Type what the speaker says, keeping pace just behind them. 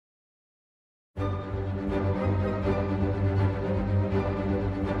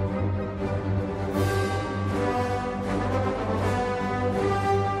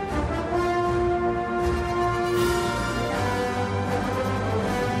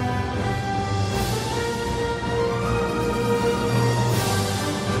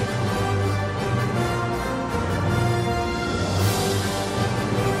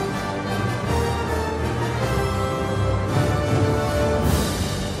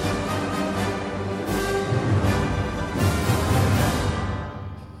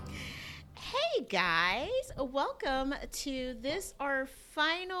welcome to this, our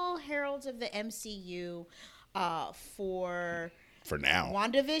final Heralds of the MCU for now.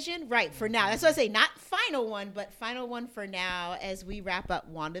 WandaVision. Right, for now. That's what I say, not final one, but final one for now as we wrap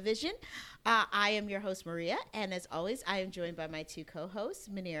up WandaVision. I am your host, Maria, and as always, I am joined by my two co-hosts,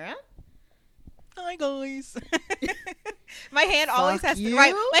 Manira. Hi guys. My hand always has you. to my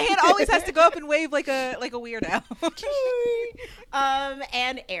hand always has to go up and wave like a weirdo.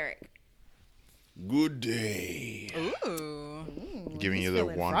 And Eric. Good day. Ooh. Giving you the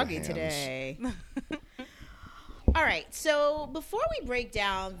Feeling Wanda froggy hands. today. All right, so before we break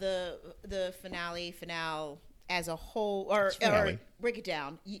down the finale as a whole, or break it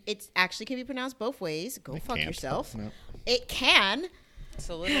down, it's actually can be pronounced both ways. Go fuck yourself. No. It can. It's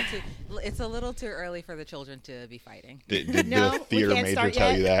a little too early for the children to be fighting. Did No, the we theater can't major start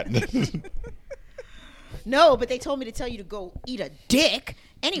tell yet. you that? No, but they told me to tell you to go eat a dick.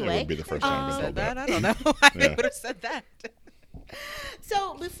 That Anyway, would be the first time I've been Said told that? that. I don't know why Yeah. they would have said that.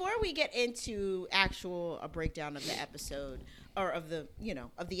 so before we get into a breakdown of the episode or of the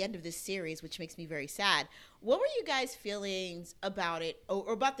end of this series, which makes me very sad, what were you guys' feelings about it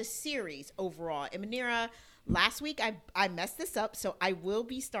or about the series overall? And Manira, last week I messed this up, so I will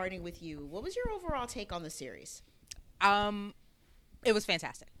be starting with you. What was your overall take on the series? It was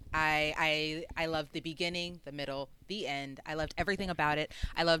fantastic. I loved the beginning, the middle, the end. I loved everything about it.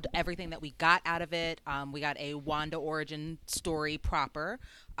 I loved everything that we got out of it. We got a Wanda origin story proper.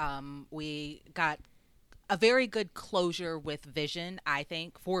 We got a very good closure with Vision, I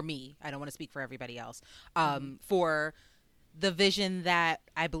think, for me. I don't want to speak for everybody else. For the Vision that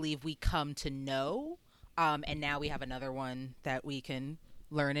I believe we come to know. And now we have another one that we can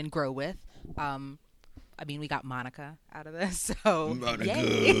learn and grow with. I mean, we got Monica out of this, so Monica.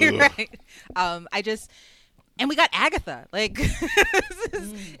 yay, right? And we got Agatha. Like,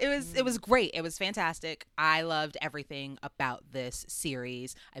 it was great. It was fantastic. I loved everything about this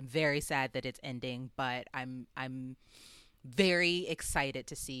series. I'm very sad that it's ending, but I'm very excited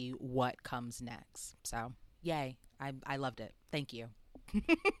to see what comes next. So, yay! I loved it. Thank you. All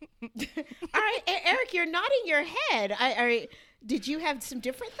right, Eric, you're nodding your head. Did you have some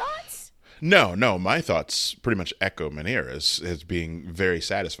different thoughts? No. My thoughts pretty much echo Manira's as being very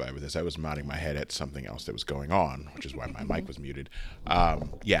satisfied with this. I was nodding my head at something else that was going on, which is why my mic was muted.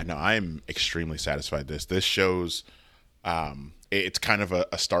 I'm extremely satisfied with this. This shows it's kind of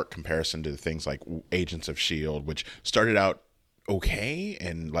a stark comparison to things like Agents of S.H.I.E.L.D., which started out okay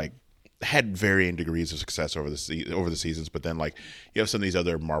and like had varying degrees of success over the seasons, but then like you have some of these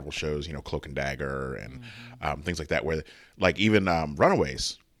other Marvel shows, Cloak and Dagger and things like that, where like even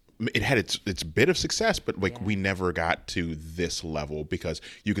Runaways, it had its bit of success, but like we never got to this level because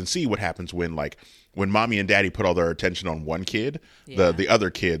you can see what happens when mommy and daddy put all their attention on one kid, the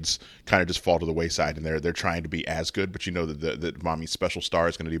other kids kind of just fall to the wayside, and they're trying to be as good, but that mommy's special star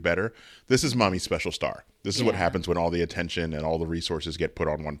is going to do better. This is mommy's special star. This is what happens when all the attention and all the resources get put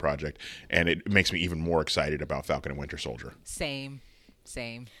on one project, and it makes me even more excited about Falcon and Winter Soldier. Same.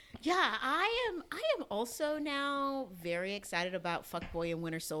 Yeah, I am also now very excited about Fuckboy and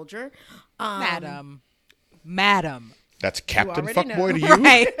Winter Soldier. Madam. That's Captain already know. Fuckboy to you?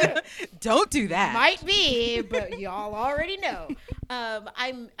 Right. Don't do that. Might be, but y'all already know.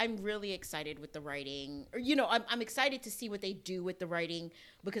 I'm really excited with the writing. I'm excited to see what they do with the writing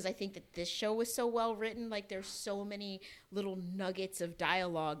because I think that this show was so well written. Like there's so many little nuggets of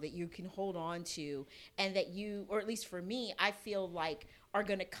dialogue that you can hold on to, and that or at least for me, I feel like are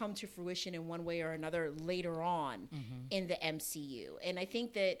going to come to fruition in one way or another later on in the MCU. And I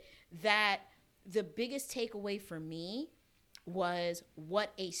think that the biggest takeaway for me was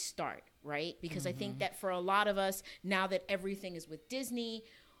what a start, right? Because I think that for a lot of us, now that everything is with Disney,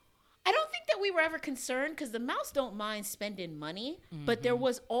 I don't think that we were ever concerned because the mouse don't mind spending money, but there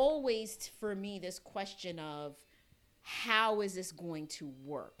was always, for me, this question of how is this going to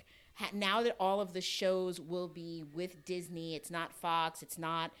work? Now that all of the shows will be with Disney, it's not Fox, it's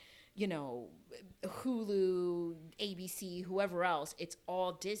not, Hulu, ABC, whoever else, it's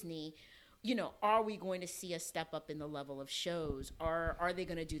all Disney. Are we going to see a step up in the level of shows? Or are they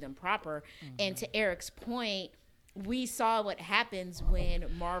going to do them proper? And to Eric's point, we saw what happens when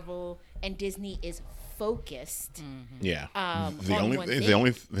Marvel and Disney is focused. Yeah. The on only one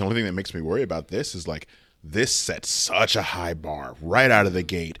thing that makes me worry about this is like this sets such a high bar right out of the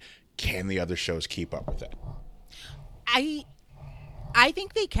gate. Can the other shows keep up with that? I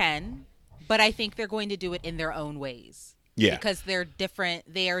think they can, but I think they're going to do it in their own ways. Yeah. Because they're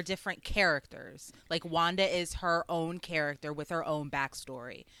different. They are different characters. Like Wanda is her own character with her own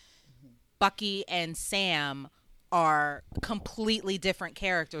backstory. Bucky and Sam are completely different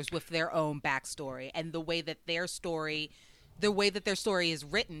characters with their own backstory, and the way that their story is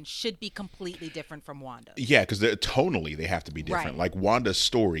written should be completely different from Wanda. Yeah, because tonally they have to be different. Right. Like Wanda's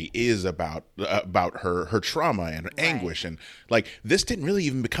story is about her trauma and anguish, and like this didn't really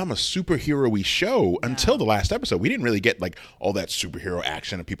even become a superhero-y show until the last episode. We didn't really get like all that superhero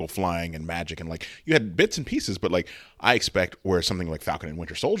action and people flying and magic, and like you had bits and pieces, but like I expect where something like Falcon and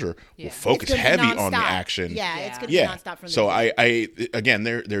Winter Soldier will focus heavy on the action. Yeah, it's gonna be nonstop from the So beginning. I again,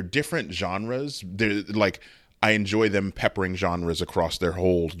 they're different genres. They're like. I enjoy them peppering genres across their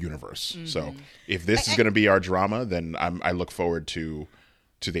whole universe. So if this is going to be our drama, then I look forward to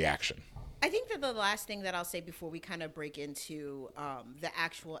the action. I think that the last thing that I'll say before we kind of break into the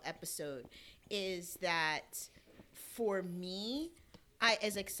actual episode is that for me,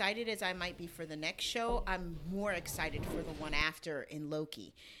 as excited as I might be for the next show, I'm more excited for the one after in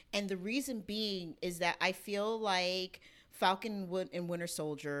Loki. And the reason being is that I feel like Falcon and Winter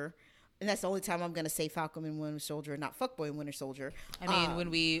Soldier, and that's the only time I'm going to say Falcon and Winter Soldier, not Fuckboy and Winter Soldier. I mean, when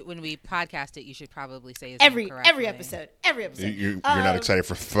we podcast it, you should probably say his every name correctly. episode. You're not excited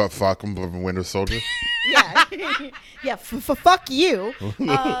for Falcon and Winter Soldier? Yeah, yeah. Fuck you.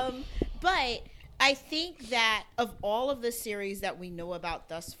 But I think that of all of the series that we know about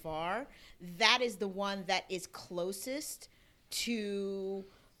thus far, that is the one that is closest to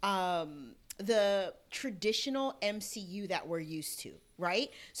the traditional MCU that we're used to, right?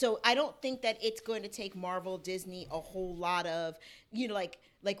 So I don't think that it's going to take Marvel, Disney a whole lot of, like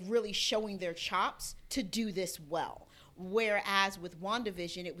really showing their chops to do this well. Whereas with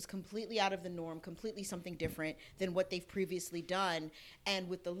WandaVision, it was completely out of the norm, completely something different than what they've previously done. And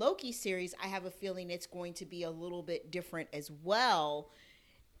with the Loki series, I have a feeling it's going to be a little bit different as well.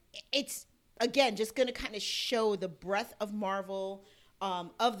 It's, again, just going to kind of show the breadth of Marvel,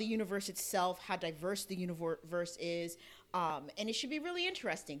 of the universe itself, how diverse the universe is, and it should be really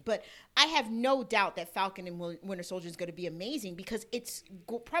interesting. But I have no doubt that Falcon and Winter Soldier is going to be amazing because it's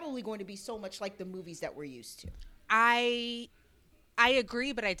probably going to be so much like the movies that we're used to. I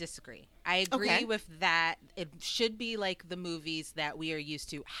agree, but I disagree. I agree with that. It should be like the movies that we are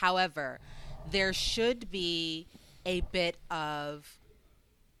used to. However, there should be a bit of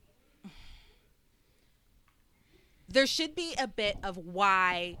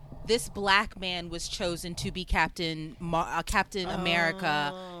why this black man was chosen to be Captain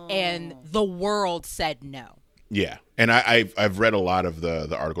America, and the world said no. Yeah, and I've read a lot of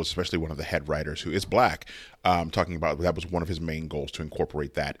the articles, especially one of the head writers who is black, talking about that was one of his main goals to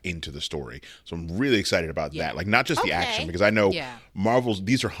incorporate that into the story. So I'm really excited about that. Like not just the action, because I know Marvel's,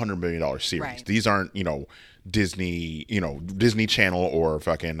 these are $100 million series. Right. These aren't Disney Channel or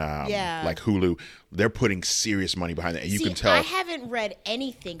fucking like Hulu. They're putting serious money behind it. And you can tell. I haven't read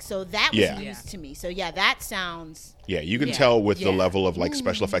anything, so that was news to me. So that sounds. Yeah, you can tell with the level of like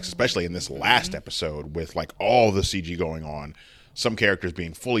special effects, especially in this last episode with like all the CG going on, some characters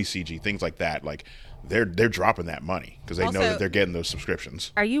being fully CG, things like that. Like they're dropping that money because they know that they're getting those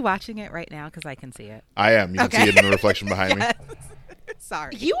subscriptions. Are you watching it right now? Because I can see it. I am. You can see it in the reflection behind me.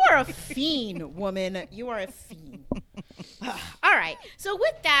 Sorry. You are a fiend, woman. You are a fiend. All right. So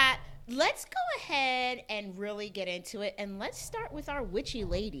with that, let's go ahead and really get into it. And let's start with our witchy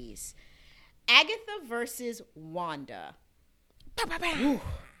ladies. Agatha versus Wanda.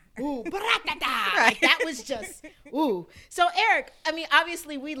 Ooh, like that was just, ooh. So Eric, I mean,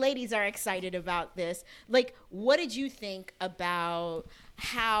 obviously we ladies are excited about this. Like, what did you think about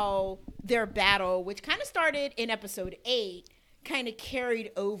how their battle, which kind of started in episode 8, kind of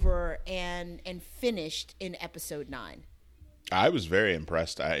carried over and finished in episode 9? I was very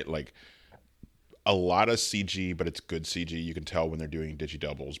impressed. I like a lot of CG, but it's good CG. You can tell when they're doing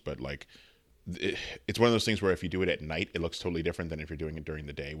digidoubles, but like it's one of those things where if you do it at night, it looks totally different than if you're doing it during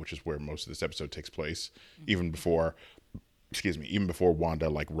the day, which is where most of this episode takes place. Even before Wanda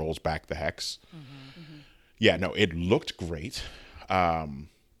like rolls back the hex. Yeah, no, it looked great. Wanda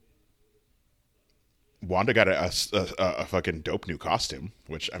got a fucking dope new costume,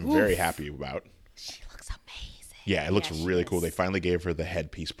 which I'm very happy about. She looks amazing. Yeah, it looks really cool. They finally gave her the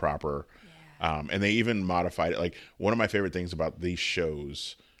headpiece proper. Yeah. And they even modified it. Like, one of my favorite things about these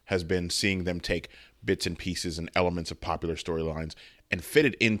shows has been seeing them take bits and pieces and elements of popular storylines and fit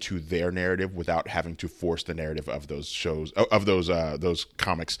it into their narrative without having to force the narrative of those shows, of those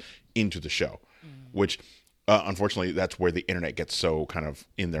comics into the show, which... unfortunately, that's where the internet gets so kind of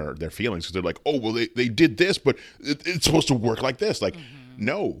in their feelings because they're like, oh, well, they did this, but it's supposed to work like this. Like,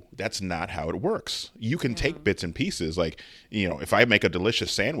 no, that's not how it works. You can take bits and pieces. Like, if I make a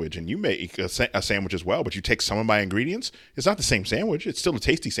delicious sandwich and you make a sandwich as well, but you take some of my ingredients, it's not the same sandwich. It's still a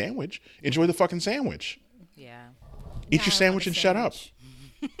tasty sandwich. Enjoy the fucking sandwich. Yeah. Eat Now your I sandwich want a and shut up. sandwich.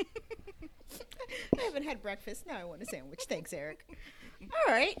 I haven't had breakfast. Now I want a sandwich. Thanks, Eric.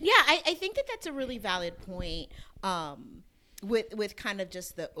 All right. Yeah, I think that that's a really valid point. With kind of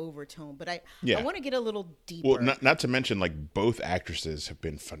just the overtone, but I want to get a little deeper. Well, not to mention, like, both actresses have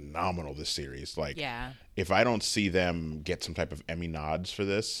been phenomenal this series. Like, if I don't see them get some type of Emmy nods for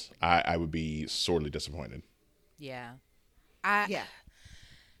this, I would be sorely disappointed. Yeah.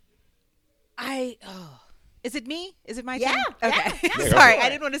 Is it me? Is it my turn? Okay. Yeah, Sorry, I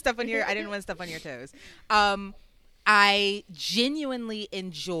didn't want to step on your toes. I genuinely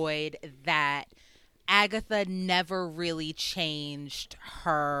enjoyed that Agatha never really changed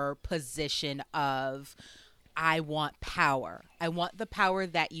her position of, I want power. I want the power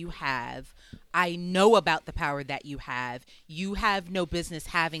that you have. I know about the power that you have. You have no business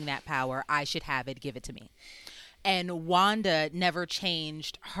having that power. I should have it. Give it to me. And Wanda never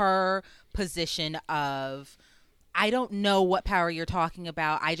changed her position of, I don't know what power you're talking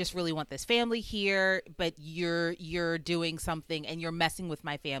about. I just really want this family here, but you're doing something and you're messing with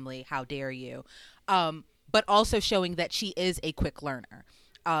my family. How dare you? But also showing that she is a quick learner.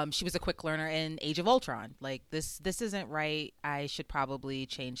 She was a quick learner in Age of Ultron. Like, this isn't right. I should probably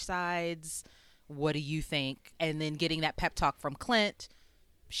change sides. What do you think? And then getting that pep talk from Clint,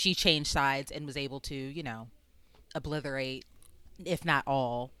 she changed sides and was able to, obliterate, if not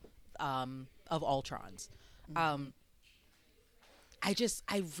all, of Ultrons. I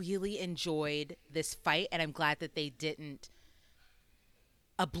really enjoyed this fight, and I'm glad that they didn't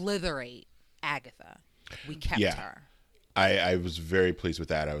obliterate Agatha. We kept her. I was very pleased with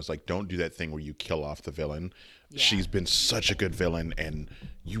that. I was like, don't do that thing where you kill off the villain. Yeah. She's been such a good villain, and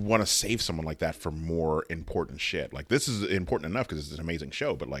you want to save someone like that for more important shit. Like, this is important enough because it's an amazing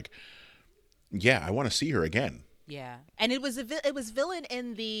show, but like, yeah, I want to see her again. Yeah, and it was villain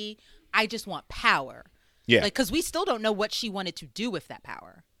in the I just want power. Yeah, like, because we still don't know what she wanted to do with that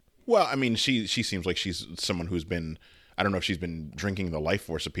power. Well, I mean, she seems like she's someone who's been, I don't know if she's been drinking the life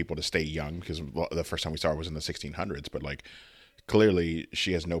force of people to stay young, because the first time we saw her was in the 1600s, but like, clearly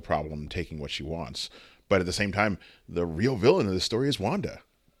she has no problem taking what she wants. But at the same time, the real villain of the story is Wanda.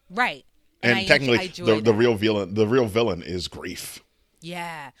 Right. And technically, the real villain is Grief.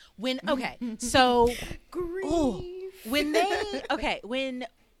 Yeah. When when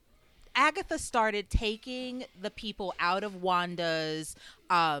Agatha started taking the people out of Wanda's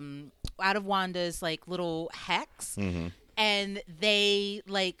like little hex, and they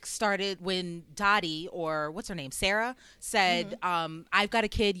like started when Dottie, or what's her name, Sarah, said, I've got a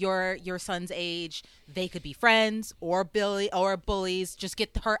kid your son's age, they could be friends or bullies, just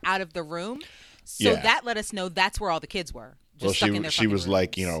get her out of the room. So that let us know that's where all the kids were. Well, she was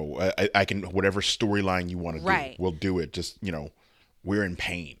like, I can, whatever storyline you want to do, we'll do it. Just, we're in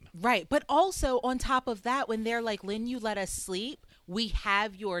pain. Right. But also on top of that, when they're like, Lynn, you let us sleep, we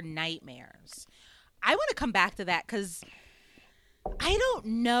have your nightmares. I want to come back to that because I don't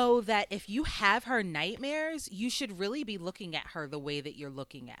know that if you have her nightmares, you should really be looking at her the way that you're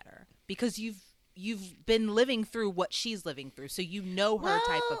looking at her, because you've been living through what she's living through. So her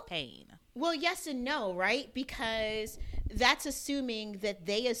type of pain. Well, yes and no, right? Because that's assuming that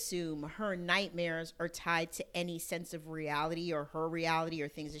they assume her nightmares are tied to any sense of reality or her reality or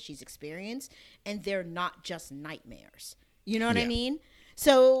things that she's experienced, and they're not just nightmares. You know what I mean?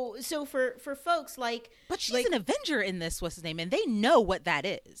 So for folks like, but she's an Avenger in this, what's his name, and they know what that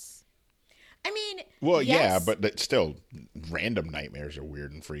is. I mean, well, yes. Yeah, but still, random nightmares are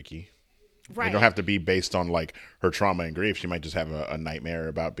weird and freaky. Right. They don't have to be based on like her trauma and grief. She might just have a nightmare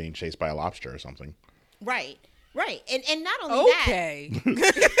about being chased by a lobster or something. Right. And not only that.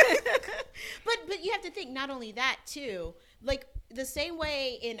 But you have to think, not only that too, like the same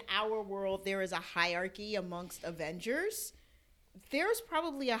way in our world there is a hierarchy amongst Avengers, there's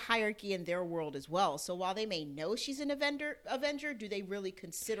probably a hierarchy in their world as well. So while they may know she's an Avenger, do they really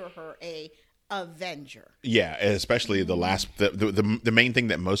consider her a Avenger? Yeah, especially the last, the main thing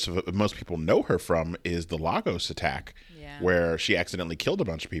that most people know her from is the Lagos attack, where she accidentally killed a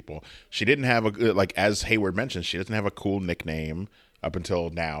bunch of people. She didn't have like, as Hayward mentioned, she doesn't have a cool nickname up until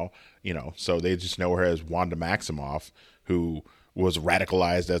now, so they just know her as Wanda Maximoff, who was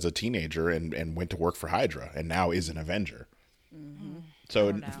radicalized as a teenager and went to work for Hydra and now is an Avenger. Mm-hmm.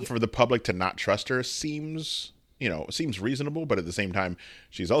 So for the public to not trust her seems reasonable, but at the same time,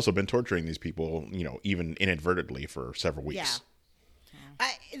 she's also been torturing these people, even inadvertently for several weeks. Yeah.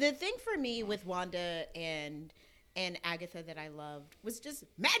 The thing for me with Wanda and and Agatha that I loved was just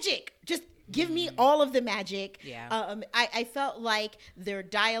magic. Just give me all of the magic. Yeah. I felt like their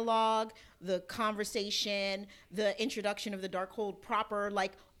dialogue, the conversation, the introduction of the Darkhold proper,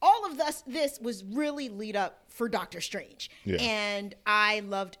 like all of this was really lead up for Doctor Strange. Yeah. And I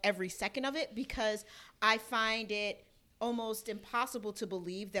loved every second of it because I find it almost impossible to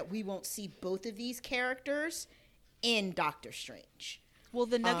believe that we won't see both of these characters in Doctor Strange. Well,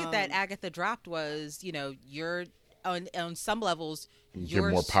 the nugget that Agatha dropped was, you're on some levels,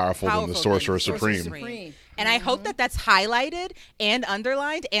 You're more powerful than the Sorcerer Supreme. And I hope that that's highlighted and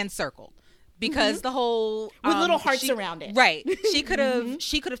underlined and circled. Because the whole with little hearts around it, right? She could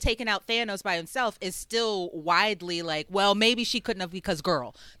have taken out Thanos by himself. Is still widely like, well, maybe she couldn't have because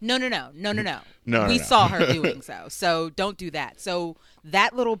girl. No. We saw her doing so. So don't do that. So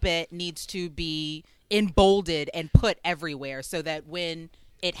that little bit needs to be emboldened and put everywhere so that when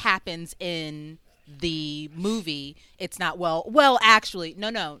it happens in the movie, it's not well actually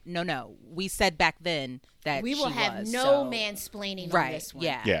no. We said back then that we will she have was, no so. mansplaining Right, on this one.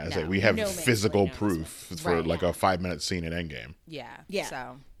 yeah. It's like we have no physical mansplaining on this proof one. for Right, like a 5-minute scene in Endgame. Yeah.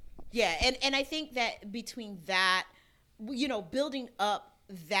 So Yeah, and I think that between that, building up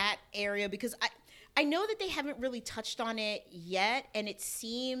that area, because I know that they haven't really touched on it yet, and it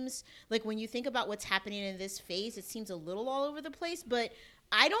seems like when you think about what's happening in this phase, it seems a little all over the place, but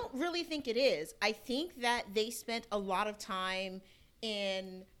I don't really think it is. I think that they spent a lot of time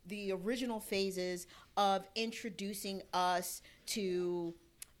in the original phases of introducing us to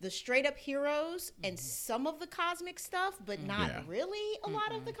the straight up heroes and some of the cosmic stuff, but not really a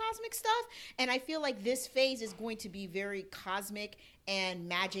lot of the cosmic stuff. And I feel like this phase is going to be very cosmic and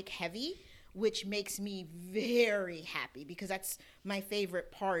magic heavy, which makes me very happy because that's my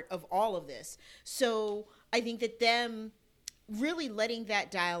favorite part of all of this. So I think that them really letting that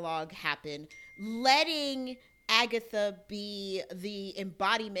dialogue happen, letting Agatha be the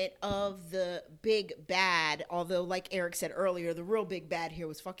embodiment of the big bad, although like Eric said earlier, the real big bad here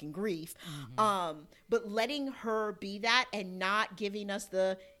was fucking grief. But letting her be that and not giving us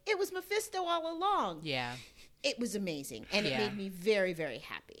it was Mephisto all along. yeah. It was amazing, and it made me very, very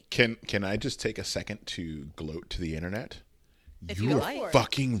happy. Can I just take a second to gloat to the internet? If You you were like.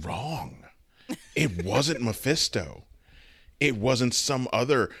 fucking wrong. It wasn't Mephisto. It wasn't some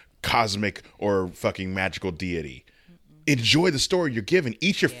other cosmic or fucking magical deity. Enjoy the story you're given.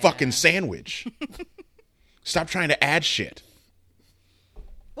 Eat your fucking sandwich. Stop trying to add shit.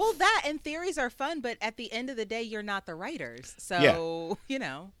 Well, that and theories are fun, but at the end of the day, you're not the writers. So,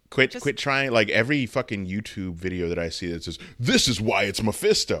 Quit trying, like every fucking YouTube video that I see that says, this is why it's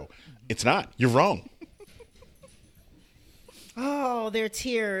Mephisto. It's not. You're wrong. Oh, their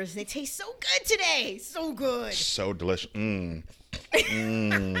tears. They taste so good today. So good. So delicious.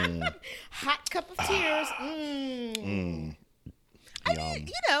 Hot cup of tears. I mean,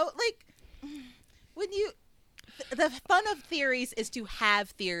 when you... The fun of theories is to have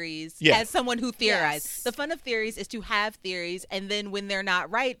theories as someone who theorizes. Yes. The fun of theories is to have theories, and then when they're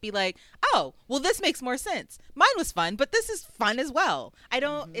not right, be like, oh, well, this makes more sense. Mine was fun, but this is fun as well.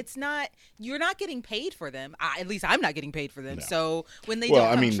 It's not, you're not getting paid for them. At least I'm not getting paid for them. No. So when they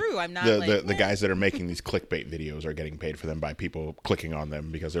don't come true, I'm not the guys that are making these clickbait videos are getting paid for them by people clicking on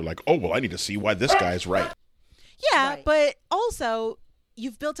them because they're like, oh, well, I need to see why this guy's right. Yeah, Right. but also...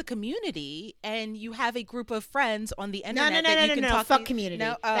 You've built a community, and you have a group of friends on the internet that you can talk Fuck to. community.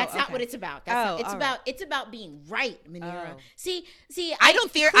 No? Oh, That's not okay. what it's about. It's about being right, Manira. Oh. See. I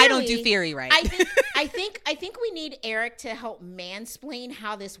don't do theory right. I think we need Eric to help mansplain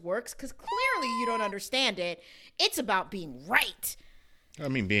how this works because clearly you don't understand it. It's about being right. I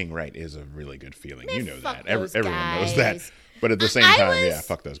mean, being right is a really good feeling. Man, You know fuck that. Everyone knows that. guys. But at the same I time, was-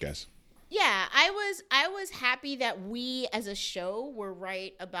 fuck those guys. Yeah, I was happy that we as a show were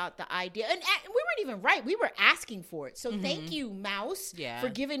right about the idea. And we weren't even right. We were asking for it. So thank you, Mouse, for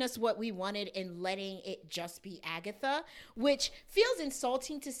giving us what we wanted and letting it just be Agatha, which feels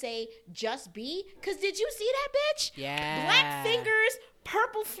insulting to say just be. Because did you see that bitch? Yeah. Black fingers,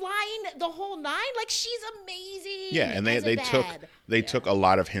 purple flying, the whole nine. Like, she's amazing. Yeah, and as a they bad. took a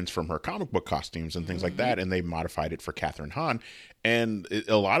lot of hints from her comic book costumes and things like that, and they modified it for Catherine Hahn. And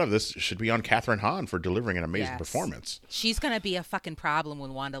a lot of this should be on Catherine Hahn for delivering an amazing performance. She's going to be a fucking problem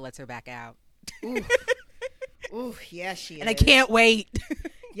when Wanda lets her back out. Ooh, yeah, she is. And I can't wait.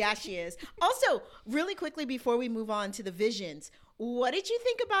 Yeah, she is. Also, really quickly before we move on to the visions, what did you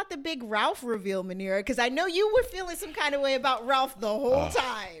think about the big Ralph reveal, Manira? Because I know you were feeling some kind of way about Ralph the whole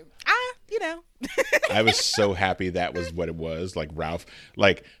time. I was so happy that was what it was. Like Ralph,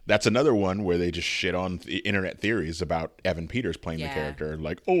 like that's another one where they just shit on the internet theories about Evan Peters playing the character.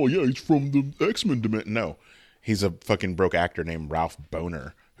 Like, oh yeah, he's from the X-Men dimension. No, He's a fucking broke actor named Ralph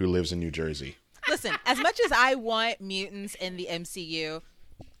Boner who lives in New Jersey. Listen, as much as I want mutants in the MCU,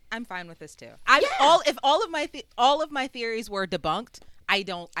 I'm fine with this too. If all of my theories were debunked, I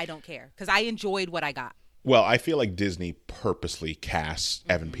don't care because I enjoyed what I got. Well, I feel like Disney purposely casts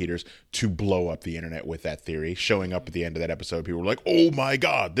Evan Peters to blow up the internet with that theory. Showing up at the end of that episode, people were like, "Oh my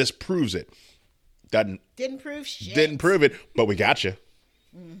god, this proves it." Didn't prove shit. Didn't prove it, but we got you.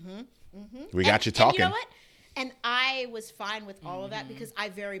 We got you talking. And you know what? And I was fine with all of that because I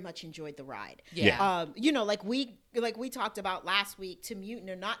very much enjoyed the ride. Yeah. Like we talked about last week, to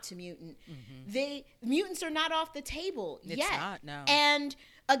mutant or not to mutant, mutants are not off the table yet. It's not, no. And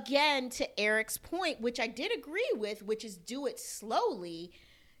again, to Eric's point, which I did agree with, which is do it slowly.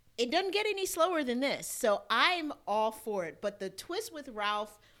 It doesn't get any slower than this. So I'm all for it. But the twist with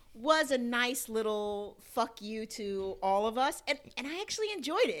Ralph was a nice little fuck you to all of us. And I actually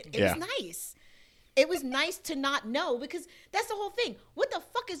enjoyed it. It was nice. It was nice to not know, because that's the whole thing. What the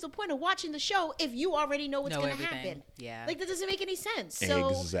fuck is the point of watching the show if you already know what's going to happen? Yeah. Like, that doesn't make any sense. So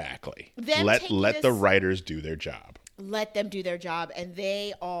exactly. Let the writers do their job. Let them do their job, and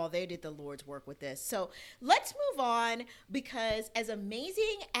they did the Lord's work with this. So let's move on, because as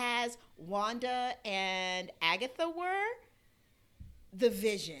amazing as Wanda and Agatha were, the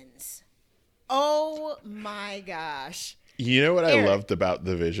Visions. Oh my gosh. You know what Eric. I loved about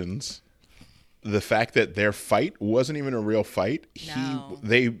the Visions? The fact that their fight wasn't even a real fight. No.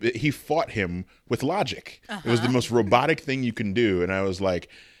 He fought him with logic. It was the most robotic thing you can do, and I was like,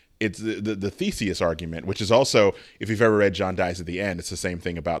 it's the Theseus argument, which is also, if you've ever read John Dies at the End, it's the same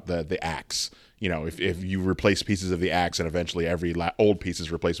thing about the axe. You know, if you replace pieces of the axe and eventually every old piece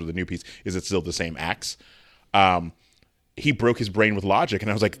is replaced with a new piece, is it still the same axe? He broke his brain with logic,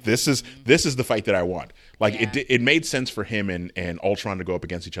 and I was like, this is the fight that I want. Like, it made sense for him and Ultron to go up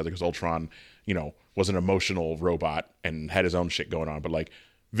against each other, because Ultron, you know, was an emotional robot and had his own shit going on. But like,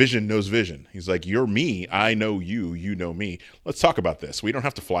 Vision knows Vision. He's like, you're me, I know you, you know me. Let's talk about this. We don't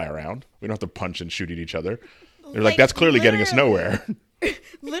have to fly around. We don't have to punch and shoot at each other. They're like, that's clearly getting us nowhere.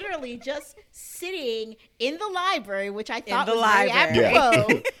 Literally just sitting in the library, which I thought was library. very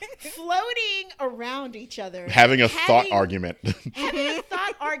apropos, floating around each other. Having a thought argument. Having a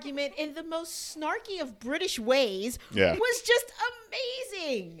thought argument in the most snarky of British ways Yeah. was just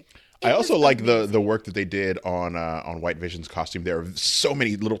amazing. I also like the work that they did on White Vision's costume. There are so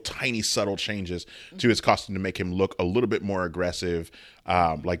many little tiny subtle changes to his costume to make him look a little bit more aggressive.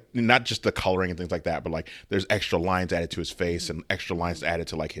 Like, not just the coloring and things like that, but like there's extra lines added to his face and extra lines added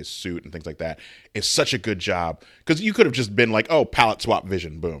to like his suit and things like that. It's such a good job, because you could have just been like, oh, palette swap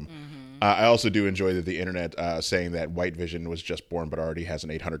Vision, boom. I also do enjoy the internet saying that White Vision was just born but already has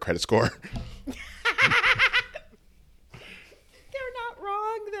an 800 credit score.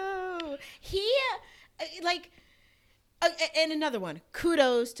 And another one,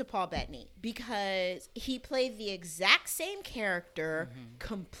 kudos to Paul Bettany, because he played the exact same character,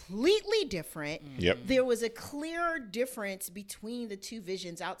 completely different. Yep. There was a clear difference between the two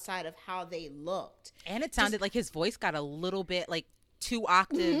Visions outside of how they looked. And it sounded like his voice got a little bit, like, 2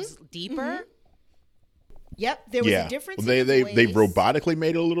 octaves deeper. Yep, there was a difference. They in the voice. they robotically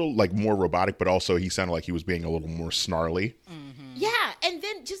made it a little like more robotic, but also he sounded like he was being a little more snarly. Yeah, and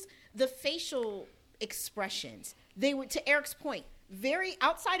then just the facial expressions. They were, to Eric's point, very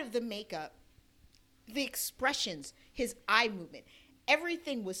outside of the makeup, the expressions, his eye movement,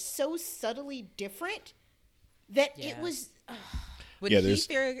 everything was so subtly different that it was. When Yeah, he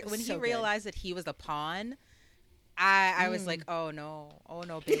so good. realized that he was a pawn, I was like, oh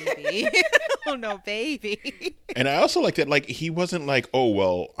no, baby, oh no, baby. And I also like that, like, he wasn't like, oh,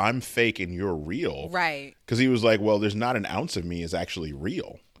 well, I'm fake and you're real. Right. Because he was like, well, there's not an ounce of me is actually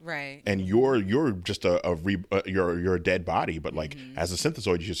real. Right. And you're just you're a dead body, but like as a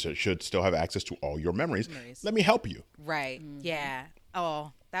synthezoid, you should still have access to all your memories. Let me help you. Right. Yeah.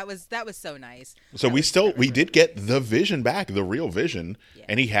 Oh, that was so nice. So we did get the Vision back, the real Vision,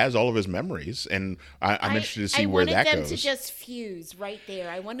 and he has all of his memories. And I'm interested to see where that I wanted them goes. to just fuse right there.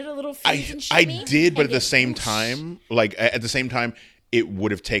 I wanted a little fuse and I shimmy, did, but and at the then same whoosh. time, it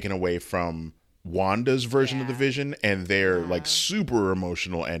would have taken away from Wanda's version of the Vision and their like super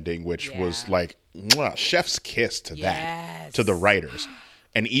emotional ending, which was like mwah, chef's kiss to that, to the writers.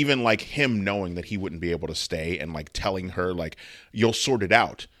 And even like him knowing that he wouldn't be able to stay and like telling her like, you'll sort it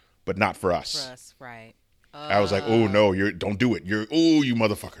out, but not for us. For us, right. I was like, oh no, don't do it. You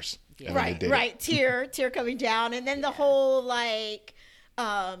motherfuckers. And then they did it. Tear coming down. And then the whole like,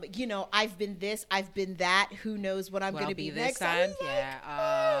 I've been this, I've been that. Who knows what I'm going to be this next? time? I was like,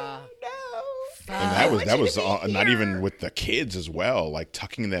 Yeah. no. And that was I want you to be not here. even with the kids as well, like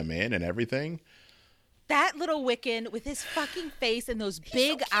tucking them in and everything. that little Wiccan with his fucking face and those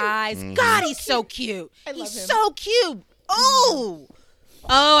big eyes. God, he's so cute. I love He's him. so cute. Oh,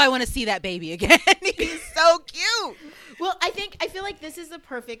 I want to see that baby again. He's so cute. Well, I feel like this is the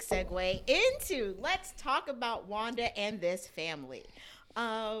perfect segue into let's talk about Wanda and this family.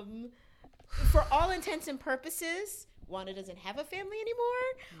 For all intents and purposes, Wanda doesn't have a family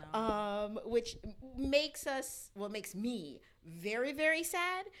anymore, which makes me very, very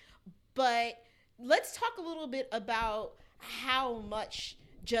sad. But let's talk a little bit about how much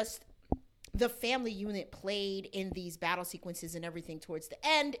just the family unit played in these battle sequences and everything towards the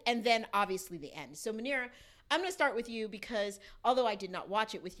end, and then obviously the end. So Manira, I'm going to start with you because although I did not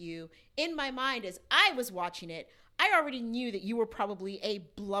watch it with you, in my mind as I was watching it, I already knew that you were probably a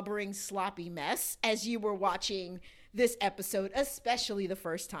blubbering, sloppy mess as you were watching this episode, especially the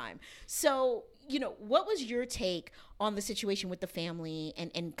first time. So, what was your take on the situation with the family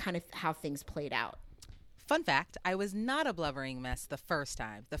and kind of how things played out? Fun fact, I was not a blubbering mess the first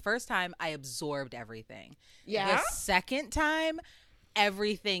time. The first time, I absorbed everything. Yeah? The second time,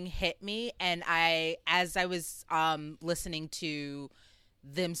 everything hit me. And as I was listening to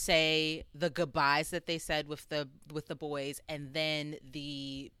them say the goodbyes that they said with the boys, and then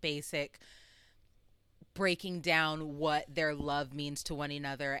the basic breaking down what their love means to one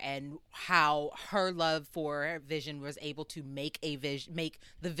another and how her love for Vision was able to make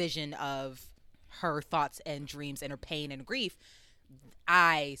the vision of her thoughts and dreams and her pain and grief,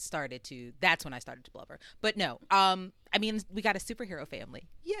 that's when I started to blubber. But no, I mean, we got a superhero family.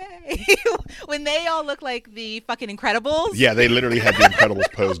 Yay. When they all look like the fucking Incredibles. Yeah, they literally had the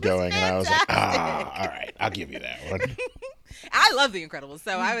Incredibles pose going, and I was like, all right, I'll give you that one. I love the Incredibles,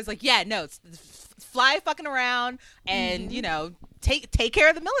 so I was like, yeah, no, fly fucking around and take care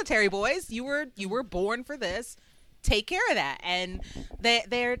of the military, boys. You were born for this. Take care of that. And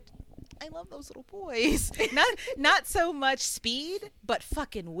they're I love those little boys. Not so much Speed, but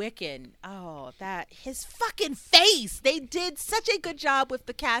fucking Wiccan. Oh, his fucking face. They did such a good job with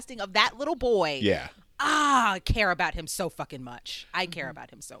the casting of that little boy. Yeah. I care about him so fucking much. I care about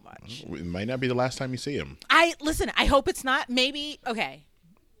him so much. It might not be the last time you see him. I hope it's not. Maybe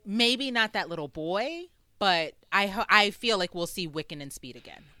not that little boy, but I feel like we'll see Wiccan and Speed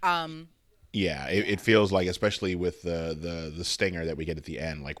again. Yeah, it feels like, especially with the stinger that we get at the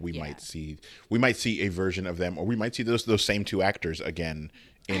end, like we might see a version of them, or we might see those same two actors again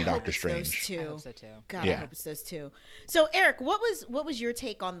in Doctor Strange. I hope so too. God, I hope it's those two. So Eric, what was your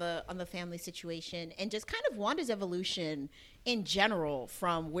take on the family situation and just kind of Wanda's evolution in general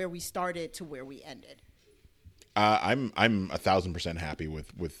from where we started to where we ended? I'm 1,000% happy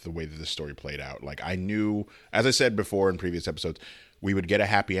with the way that this story played out. Like, I knew, as I said before in previous episodes, we would get a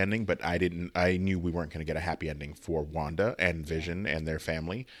happy ending, but I knew we weren't going to get a happy ending for Wanda and Vision and their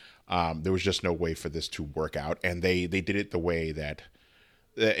family. There was just no way for this to work out, and they did it the way that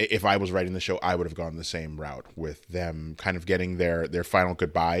if I was writing the show, I would have gone the same route, with them kind of getting their final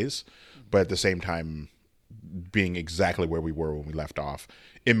goodbyes, but at the same time being exactly where we were when we left off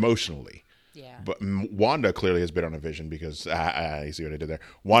emotionally. Yeah. But Wanda clearly has been on a vision, because you see what I did there.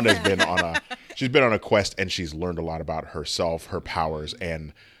 Wanda's been she's been on a quest, and she's learned a lot about herself, her powers,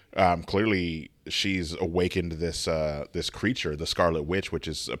 and clearly she's awakened this creature, the Scarlet Witch, which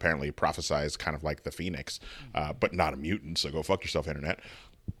is apparently prophesized kind of like the Phoenix, but not a mutant. So go fuck yourself, internet.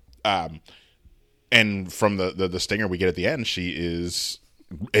 And from the stinger we get at the end, she is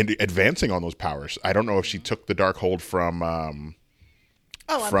advancing on those powers. I don't know if she took the Darkhold from.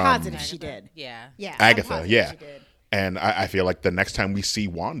 I'm positive she did. Yeah. Agatha, yeah. And I feel like the next time we see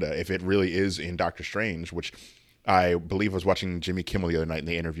Wanda, if it really is in Doctor Strange, which I believe I was watching Jimmy Kimmel the other night, and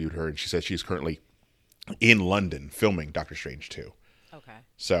they interviewed her, and she said she's currently in London filming Doctor Strange 2. Okay.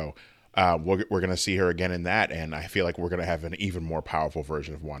 So we're going to see her again in that, and I feel like we're going to have an even more powerful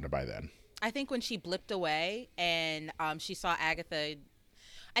version of Wanda by then. I think when she blipped away and she saw Agatha,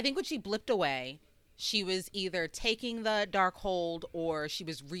 she was either taking the Darkhold or she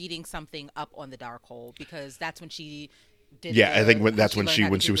was reading something up on the Darkhold, because that's when she did. Yeah, I think that's when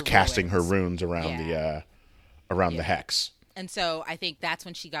she was casting her runes around the hex. And so I think that's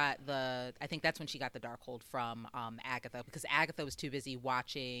when she got the Darkhold from Agatha, because Agatha was too busy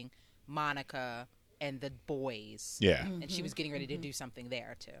watching Monica and the boys. Yeah, and she was getting ready to do something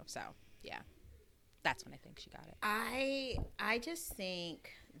there too. So yeah, that's when I think she got it. I just think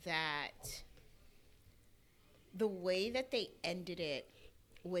that the way that they ended it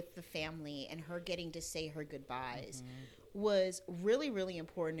with the family and her getting to say her goodbyes was really, really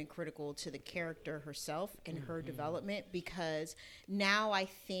important and critical to the character herself and her development, because now I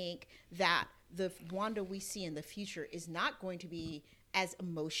think that the Wanda we see in the future is not going to be as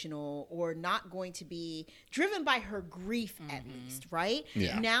emotional or not going to be driven by her grief at least, right?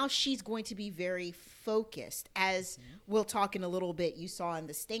 Yeah. Now she's going to be very focused, as we'll talk in a little bit. You saw in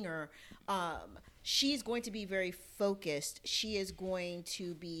the stinger, she's going to be very focused. She is going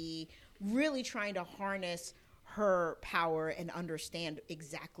to be really trying to harness her power and understand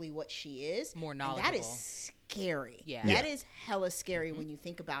exactly what she is. More And knowledgeable. that is scary. Yeah. That is hella scary when you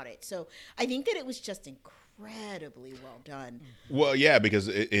think about it. So I think that it was just incredibly well done. Well, yeah, because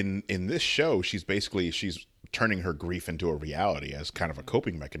in this show, she's turning her grief into a reality as kind of a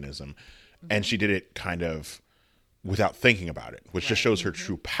coping mechanism, and she did it kind of without thinking about it, which just shows her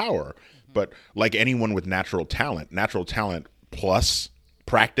true power. But like anyone with natural talent plus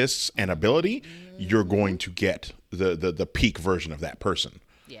practice and ability, you're going to get the peak version of that person.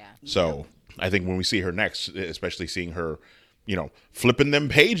 Yeah. So I think when we see her next, especially seeing her, flipping them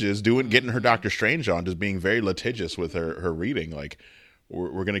pages, getting her Doctor Strange on, just being very litigious with her reading, like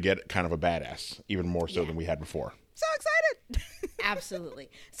we're going to get kind of a badass, even more so than we had before. So excited. Absolutely.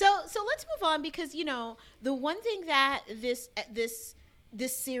 So let's move on, because the one thing that this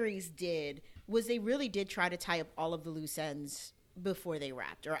series did was they really did try to tie up all of the loose ends before they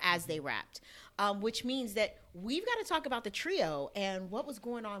wrapped, or as they wrapped, which means that we've got to talk about the trio and what was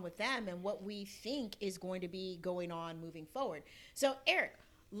going on with them and what we think is going to be going on moving forward. So Eric,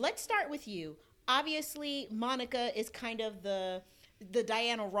 let's start with you. Obviously, Monica is kind of the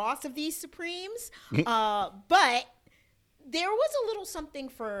Diana Ross of these Supremes, but there was a little something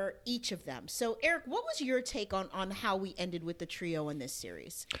for each of them. So Eric, what was your take on how we ended with the trio in this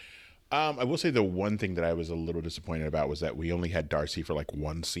series? I will say the one thing that I was a little disappointed about was that we only had Darcy for like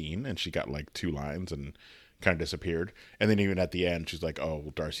one scene, and she got like 2 lines and kind of disappeared. And then even at the end, she's like, "Oh,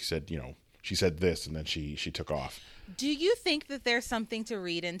 well, Darcy said, she said this," and then she took off. Do you think that there's something to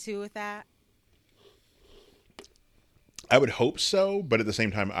read into with that? I would hope so, but at the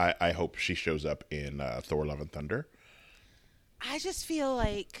same time, I hope she shows up in Thor: Love and Thunder. I just feel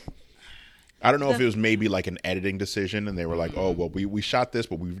like I don't know if it was maybe like an editing decision, and they were like, "Oh, well, we shot this,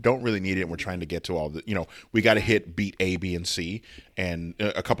 but we don't really need it, and we're trying to get to all the, we got to hit beat A, B, and C, and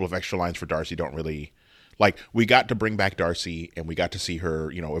a couple of extra lines for Darcy don't really, like, we got to bring back Darcy, and we got to see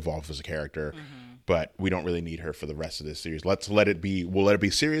her, evolve as a character, but we don't really need her for the rest of this series. We'll let it be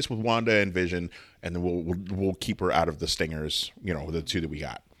serious with Wanda and Vision, and then we'll keep her out of the stingers, the 2 that we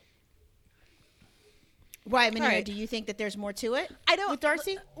got." Why, Manira, right. do you think that there's more to it? I don't with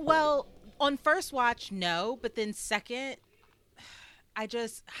Darcy. Well, on first watch, no, but then second, I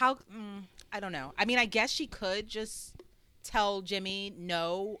don't know. I mean, I guess she could just tell Jimmy,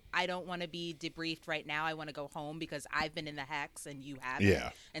 "No, I don't want to be debriefed right now. I want to go home because I've been in the hex and you haven't." Yeah.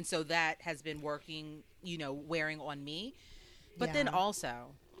 And so that has been working, wearing on me. But then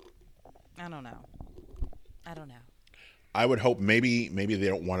also, I don't know. I would hope maybe they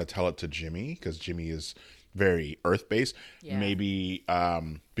don't want to tell it to Jimmy, because Jimmy is very Earth based. Yeah. Maybe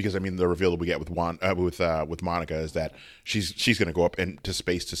because I mean the reveal that we get with with Monica is that she's going to go up into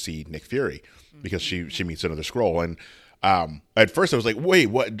space to see Nick Fury, because she meets another Skrull. And at first I was like, wait,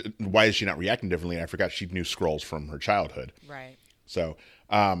 what? Why is she not reacting differently? And I forgot she knew Skrulls from her childhood. Right. So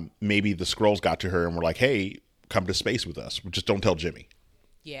maybe the Skrulls got to her and were like, "Hey, come to space with us. Just don't tell Jimmy."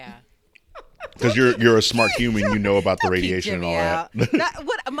 Yeah. Because you're a smart human, you know about the Keep radiation and Jimmy all out. that.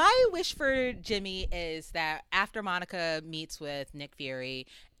 What my wish for Jimmy is that after Monica meets with Nick Fury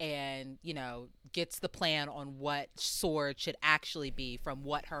and gets the plan on what Sword should actually be from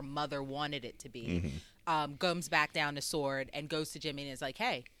what her mother wanted it to be, comes back down to Sword and goes to Jimmy and is like,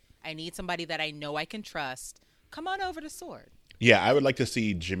 "Hey, I need somebody that I know I can trust. Come on over to Sword." Yeah, I would like to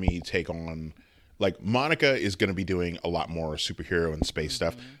see Jimmy take on, like, Monica is going to be doing a lot more superhero and space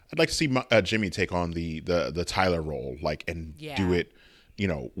stuff. I'd like to see Jimmy take on the Tyler role, like, and do it,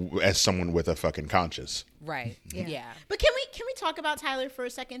 as someone with a fucking conscience. Right. Yeah. But can we talk about Tyler for a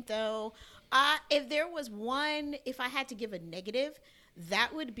second though? If I had to give a negative,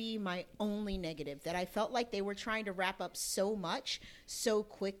 that would be my only negative. That I felt like they were trying to wrap up so much so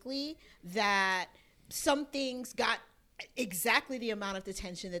quickly that some things got exactly the amount of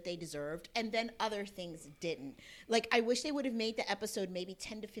attention that they deserved, and then other things didn't. Like, I wish they would have made the episode maybe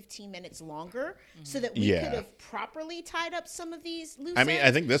 10 to 15 minutes longer so that we could have properly tied up some of these loose I mean, ends.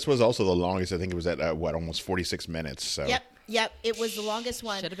 I think this was also the longest. I think it was at almost 46 minutes. So Yep. It was the longest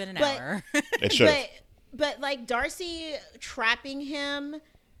one. Should have been an hour. it should. But like Darcy trapping him,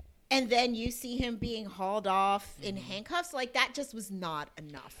 and then you see him being hauled off in handcuffs, like that just was not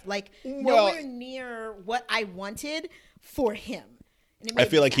enough. Like nowhere near what I wanted for him. And I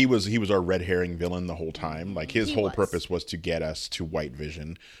feel like he was our red herring villain the whole time. Like his whole was. purpose was to get us to White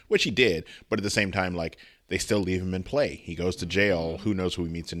Vision, which he did. But at the same time, like they still leave him in play. He goes to jail. Who knows who he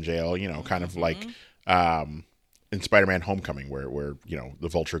meets in jail? You know, kind of like in Spider-Man: Homecoming, where you know the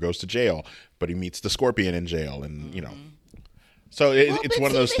Vulture goes to jail, but he meets the Scorpion in jail, and you know. So it's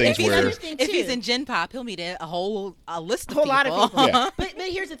one of those things where if he's in Gen Pop, he'll meet a list of a whole lot of people. Yeah. But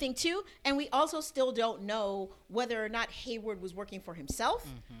here's the thing too, and we also still don't know whether or not Hayward was working for himself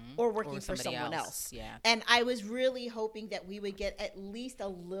or working for someone else. Yeah. And I was really hoping that we would get at least a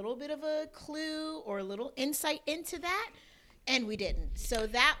little bit of a clue or a little insight into that, and we didn't. So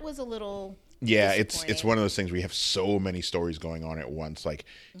that was a little it's one of those things where you have so many stories going on at once. Like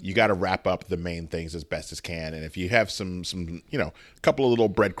you got to wrap up the main things as best as can, and if you have some you know, a couple of little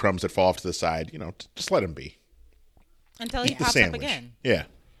breadcrumbs that fall off to the side, you know, just let them be until he Eat the pops up sandwich. again. Yeah.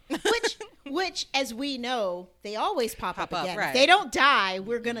 which, as we know, they always pop up again. right. If they don't die,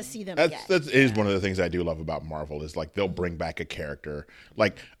 we're gonna see them again. That is one of the things I do love about Marvel is like they'll bring back a character.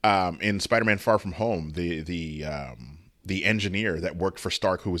 Like in Spider-Man: Far From Home, the engineer that worked for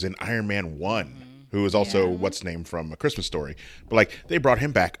Stark, who was in Iron Man 1, who was also what's name from A Christmas Story. But like they brought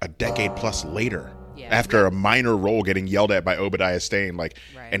him back a decade plus later. Yeah. After a minor role getting yelled at by Obadiah Stane, like,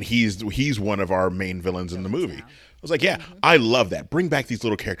 Right. and he's one of our main villains in the movie. I was like, yeah, I love that. Bring back these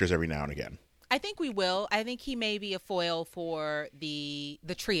little characters every now and again. I think we will. I think he may be a foil for the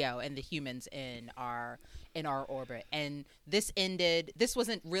trio and the humans in our orbit. And this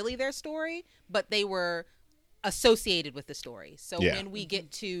wasn't really their story, but they were associated with the story. So when we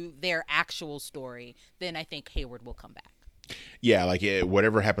get to their actual story, then I think Hayward will come back. Yeah, like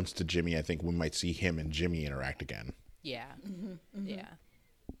whatever happens to Jimmy, I think we might see him and Jimmy interact again. Yeah. Yeah.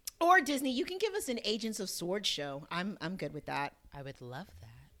 Or Disney, you can give us an Agents of S.W.O.R.D. show. I'm good with that. I would love that.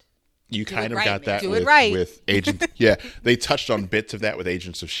 You Do kind it of right, got man. that Do it right. with Agents. Yeah, they touched on bits of that with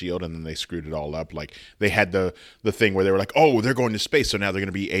Agents of S.H.I.E.L.D., and then they screwed it all up. Like they had the thing where they were like, oh, they're going to space, so now they're going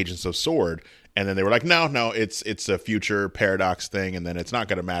to be Agents of S.W.O.R.D., and then they were like, no, it's a future paradox thing, and then it's not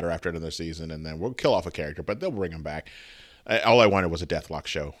going to matter after another season, and then we'll kill off a character, but they'll bring him back. All I wanted was a Deathlock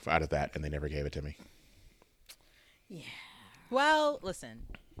show out of that, and they never gave it to me. Yeah. Well, listen.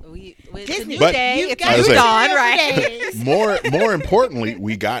 It's a Disney, new But- day. you've It's got a new to dawn, every right? day. More importantly,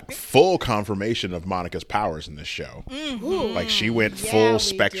 we got full confirmation of Monica's powers in this show. Ooh. Like she went Yeah, full we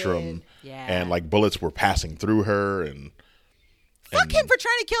spectrum, did. Yeah. and like bullets were passing through her, and Fuck him for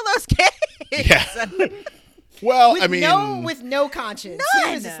trying to kill those kids. yeah. Well, with I mean, no conscience.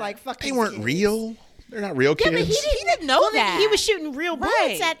 He was None. just like, fuck they these weren't kids. real. They're not real Yeah, kids. but he didn't know well, that. He was shooting real bullets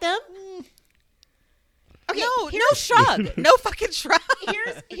Right. at them. Okay, No shrug. No fucking shrug.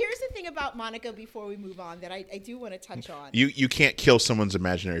 here's the thing about Monica before we move on that I do want to touch on. You can't kill someone's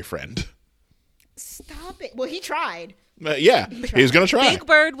imaginary friend. Stop it. Well, he tried. Yeah, he was gonna try. Big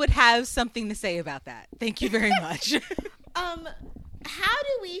Bird would have something to say about that. Thank you very much. How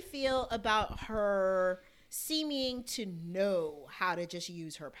do we feel about her seeming to know how to just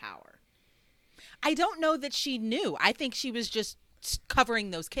use her power? I don't know that she knew. I think she was just covering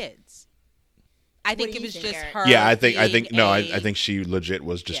those kids. I think do it you was think, just Eric? her. Yeah, I think being I think she legit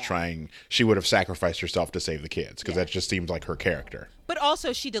was just Yeah. trying. She would have sacrificed herself to save the kids because that just seems like her character. But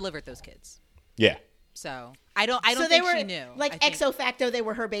also, she delivered those kids. Yeah. So I don't So they think were she knew. like I think- ex facto. They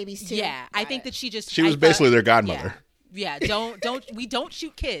were her babies too. Yeah, I Got think it. that she just. She was basically their godmother. Yeah. We don't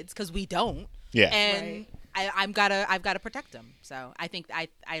shoot kids because we don't. Yeah. And I've got to protect them. So I think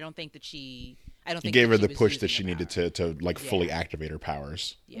I don't think that she. I don't You think gave that her she the was push using that she her needed power. to like fully activate her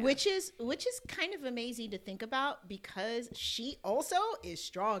powers. Yeah. Which is kind of amazing to think about because she also is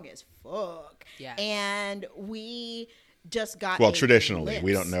strong as fuck. Yes. And we just got Well, a traditionally,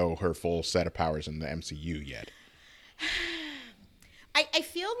 we glimpse. don't know her full set of powers in the MCU yet. I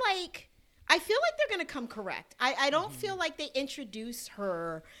feel like they're gonna come correct. I don't feel like they introduce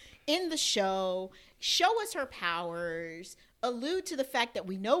her in the show, show us her powers, allude to the fact that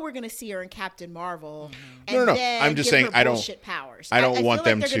we know we're gonna see her in Captain Marvel, and No. then I'm just give saying her I don't- bullshit powers. I don't feel want like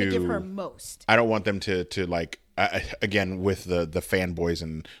them they're gonna give to- her most. I don't want them to like again with the fanboys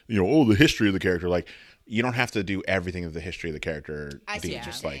and the history of the character. Like you don't have to do everything of the history of the character. I see Dee. what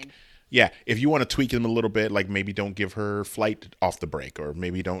Just you're like saying. yeah, if you want to tweak them a little bit, like maybe don't give her flight off the break, or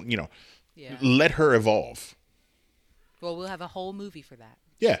maybe don't Yeah. let her evolve. Well, we'll have a whole movie for that.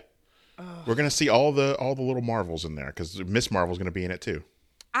 Yeah. We're gonna see all the little Marvels in there because Miss Marvel's gonna be in it too.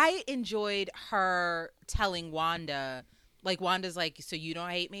 I enjoyed her telling Wanda, like Wanda's like, "So you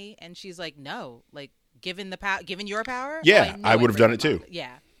don't hate me?" And she's like, "No." Like, given your power, Yeah, know I would have done freaking it too.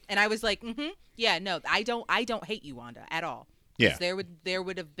 Yeah, and I was like, "Yeah, no, I don't hate you, Wanda, at all." 'Cause Yeah. there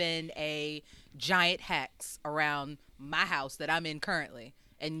would have been a giant hex around my house that I'm in currently,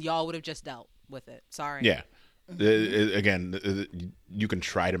 and y'all would have just dealt with it. Sorry. Yeah. Again, you can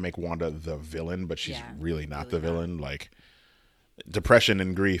try to make Wanda the villain, but she's really not the villain. Like, depression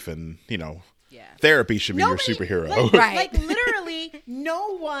and grief and, therapy should be your superhero. Like literally,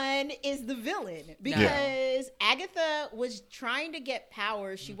 no one is the villain because Agatha was trying to get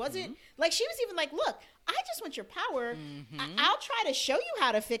power. She wasn't like, she was even like, look, I just want your power. I'll try to show you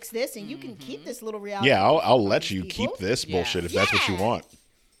how to fix this, and you can keep this little reality. Yeah, I'll let you keep this bullshit if that's what you want.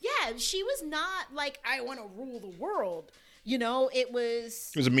 Yeah, she was not like, I want to rule the world. It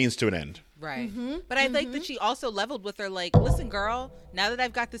was a means to an end. Right. But I like that she also leveled with her, like, listen, girl, now that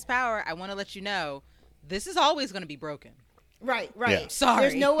I've got this power, I want to let you know this is always going to be broken. Right. Yeah. Sorry.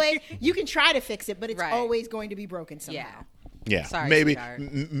 There's no way you can try to fix it, but it's always going to be broken somehow. Yeah. Sorry, maybe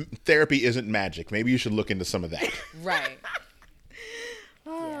therapy isn't magic. Maybe you should look into some of that. Right.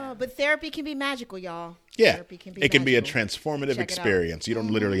 But therapy can be magical, y'all. Yeah. Therapy can be it can be a magical. transformative experience. You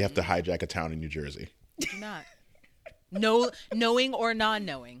don't literally have to hijack a town in New Jersey. You do not. No, knowing or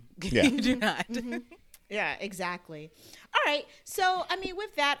non-knowing. Yeah. You do not. Yeah, exactly. All right. So, I mean,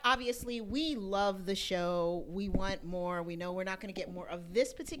 with that, obviously, we love the show. We want more. We know we're not going to get more of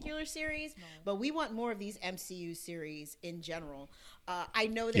this particular series, but we want more of these MCU series in general. I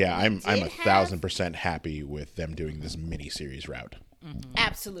know that. Yeah, I'm 1,000% happy with them doing this mini-series route.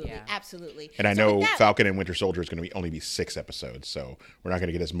 Absolutely, absolutely. And I know Falcon and Winter Soldier is going to only be 6 episodes, so we're not going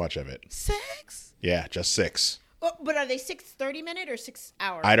to get as much of it. 6? Yeah, just 6. But are they 6 30-minute or 6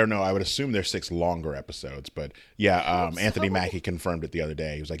 hour? I don't know. I would assume they're 6 longer episodes, but yeah, Anthony Mackie confirmed it the other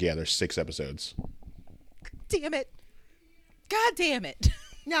day. He was like, "Yeah, there's 6 episodes." Damn it! God damn it!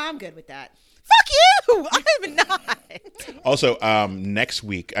 No, I'm good with that. Fuck you! I'm not. Also, next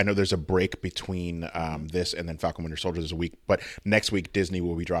week, I know there's a break between this and then Falcon Winter Soldier. There's a week, but next week Disney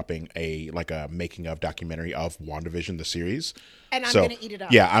will be dropping a making of documentary of WandaVision, the series. And I'm gonna eat it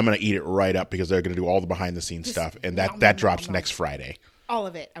up. Yeah, I'm gonna eat it right up because they're gonna do all the behind the scenes stuff, and that drops next Friday. All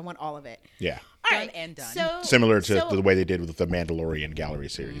of it. I want all of it. Yeah. All right. Done and done. So, Similar to the way they did with the Mandalorian gallery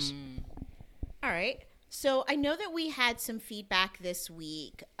series. All right. So I know that we had some feedback this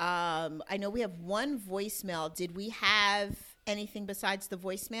week. I know we have one voicemail. Did we have anything besides the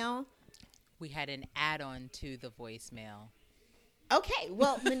voicemail? We had an add-on to the voicemail. Okay.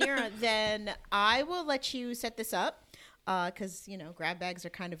 Well, Manira, then I will let you set this up because, grab bags are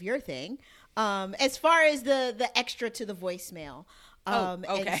kind of your thing. As far as the extra to the voicemail.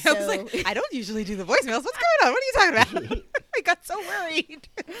 Okay. So, I was like, I don't usually do the voicemails. What's going on? What are you talking about? I got so worried.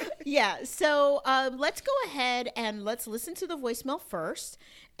 Yeah. So let's go ahead and let's listen to the voicemail first,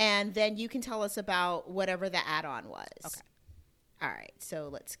 and then you can tell us about whatever the add-on was. Okay. All right. So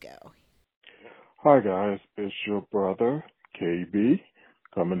let's go. Hi, guys. It's your brother, KB,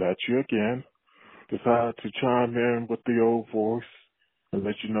 coming at you again. Decided to chime in with the old voice and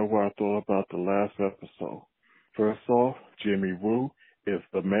let you know what I thought about the last episode. First off, Jimmy Woo is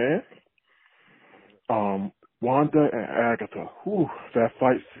the man. Wanda and Agatha, that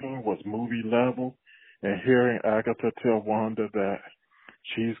fight scene was movie level. And hearing Agatha tell Wanda that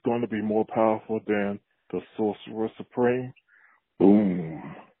she's going to be more powerful than the Sorcerer Supreme,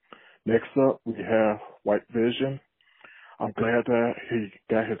 boom. Next up, we have White Vision. I'm glad that he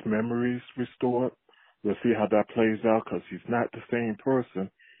got his memories restored. We'll see how that plays out because he's not the same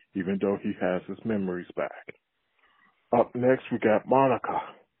person, even though he has his memories back. Up next, we got Monica.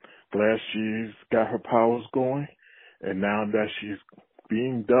 Glad she's got her powers going, and now that she's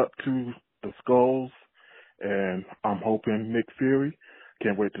beamed up to the skulls, and I'm hoping Nick Fury.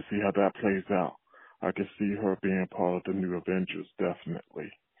 Can't wait to see how that plays out. I can see her being part of the new Avengers,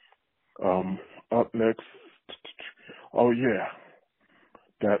 definitely. Up next,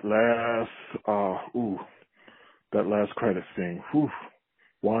 that last credit scene.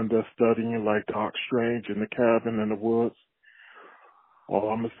 Wanda studying like Doc Strange in the cabin in the woods. All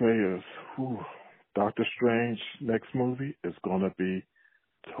I'm going to say is, Doctor Strange next movie is going to be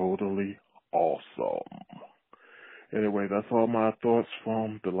totally awesome. Anyway, that's all my thoughts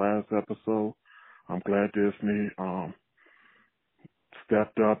from the last episode. I'm glad Disney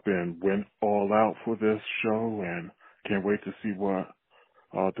stepped up and went all out for this show, and can't wait to see what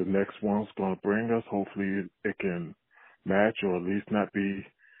the next one's going to bring us. Hopefully it can match or at least not be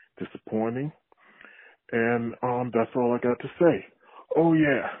disappointing. And that's all I got to say. Oh,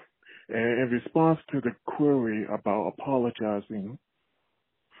 yeah. And in response to the query about apologizing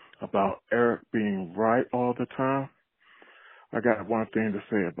about Eric being right all the time, I got one thing to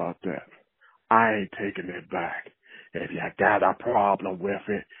say about that. I ain't taking it back. If you got a problem with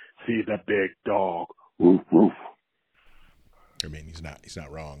it, see the big dog. Woof, woof. I mean, he's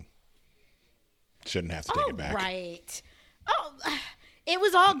not wrong. Shouldn't have to take it back. Right. Oh, It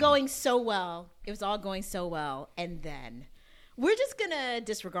was all going so well. It was all going so well. And then we're just going to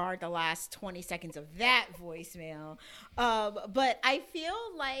disregard the last 20 seconds of that voicemail. But I feel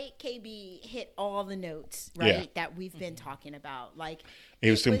like KB hit all the notes, right, Yeah. that we've been talking about. Like, He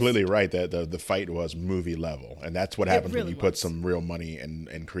was completely right that the fight was movie level, and that's what happens really when you put was. some real money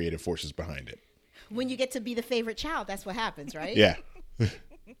and creative forces behind it. when you get to be the favorite child, that's what happens, right? Yeah.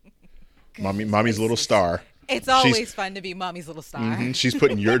 Mommy's little star. It's always fun to be mommy's little star. Mhm. She's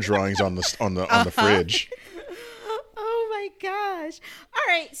putting your drawings on the fridge. Oh my gosh. All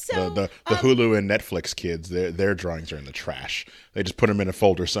right. So The Hulu and Netflix kids, their drawings are in the trash. They just put them in a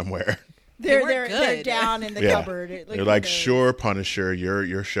folder somewhere. they're weren't good. down in the Yeah. cupboard. They're like, sure, Punisher,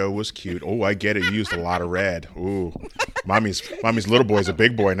 your show was cute. Oh, I get it. You used a lot of red. Ooh, mommy's little boy's a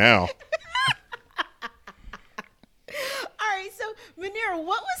big boy now. All right. So Manira,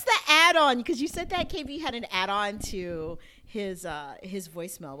 what was the add-on? Because you said that KB had an add-on to his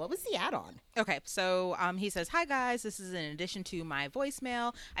voicemail. What was the add-on? Okay, so he says, "Hi guys, this is in addition to my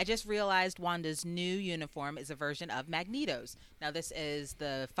voicemail. I just realized Wanda's new uniform is a version of Magneto's. Now this is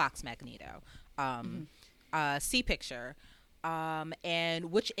the Fox Magneto. See picture. And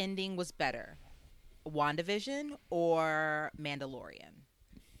which ending was better, WandaVision or Mandalorian?"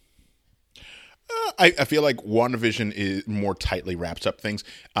 I feel like WandaVision is more tightly wraps up things.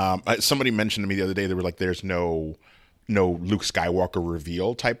 Somebody mentioned to me the other day, they were like, there's no Luke Skywalker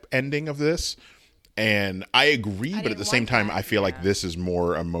reveal type ending of this. And I agree, but at the same time, I feel like this is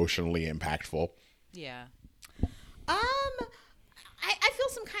more emotionally impactful. Yeah. I feel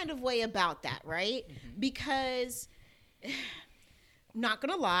some kind of way about that, right? Because not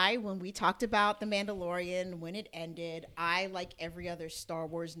gonna lie, when we talked about The Mandalorian, when it ended, I, like every other Star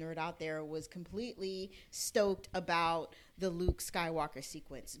Wars nerd out there, was completely stoked about the Luke Skywalker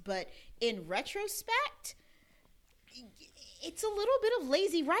sequence. But in retrospect, it's a little bit of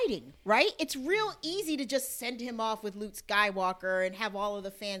lazy writing, right? It's real easy to just send him off with Luke Skywalker and have all of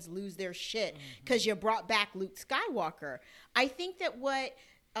the fans lose their shit because you brought back Luke Skywalker. I think that what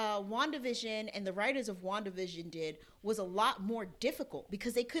WandaVision and the writers of WandaVision did was a lot more difficult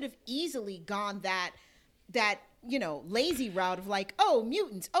because they could have easily gone that lazy route of like, oh,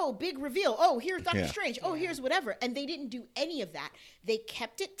 mutants, oh, big reveal, oh, here's Doctor Strange, oh, here's whatever. And they didn't do any of that. They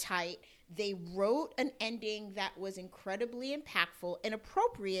kept it tight. They wrote an ending that was incredibly impactful and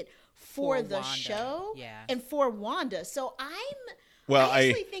appropriate for the Wanda. show Yeah. and for Wanda. So I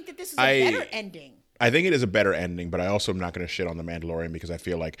actually think that this is I- a better ending. I think it is a better ending, but I also am not going to shit on The Mandalorian because I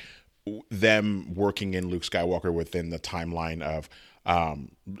feel like them working in Luke Skywalker within the timeline of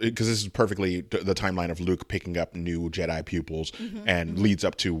because this is perfectly the timeline of Luke picking up new Jedi pupils and leads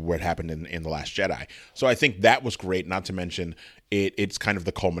up to what happened in The Last Jedi. So I think that was great, not to mention it's kind of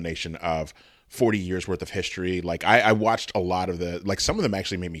the culmination of 40 years worth of history. Like I watched a lot of some of them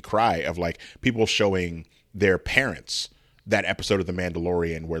actually made me cry, of like people showing their parents that episode of The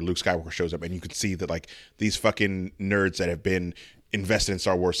Mandalorian where Luke Skywalker shows up, and you can see that like these fucking nerds that have been invested in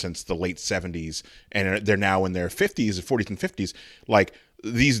Star Wars since the late 70s and they're now in their 40s and 50s, like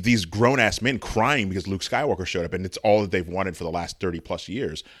these grown-ass men crying because Luke Skywalker showed up, and it's all that they've wanted for the last 30 plus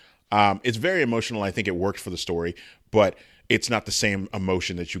years. It's very emotional. I think it worked for the story, but it's not the same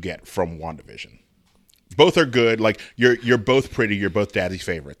emotion that you get from WandaVision. Both are good. Like you're both pretty. You're both daddy's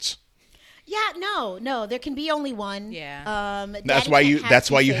favorites. Yeah, no, there can be only one. Yeah. That's Daddy why can't you. That's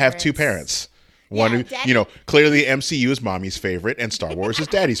two why you have two favorites. parents. One, who, Daddy- clearly MCU is mommy's favorite and Star Wars is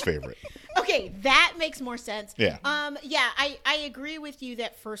daddy's favorite. Okay, that makes more sense. Yeah. I agree with you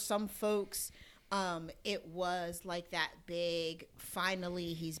that for some folks, it was like that big,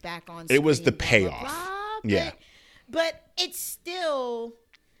 finally he's back on screen. It was the blah, blah, payoff. blah, Yeah. But it's still,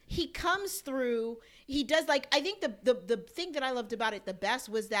 he comes through. He does, like, I think the thing that I loved about it the best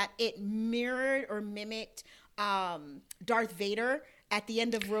was that it mirrored or mimicked Darth Vader at the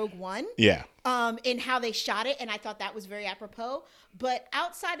end of Rogue One. Yeah. In how they shot it, and I thought that was very apropos. But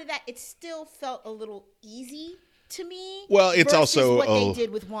outside of that, it still felt a little easy to me. Well, it's versus also what they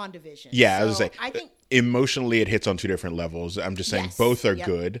did with WandaVision. Yeah, so I was saying. I think Emotionally, it hits on two different levels. I'm just saying Yes. both are Yep.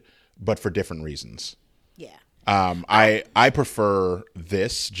 good, but for different reasons. yeah. I prefer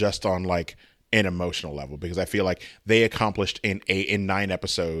this just on like an emotional level because I feel like they accomplished in 9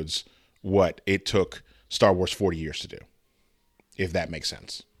 episodes what it took Star Wars 40 years to do, if that makes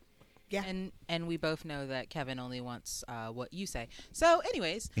sense. Yeah. And we both know that Kevin only wants what you say. So,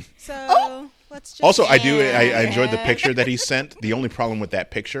 anyways, let's just. Also, I enjoyed the picture that he sent. The only problem with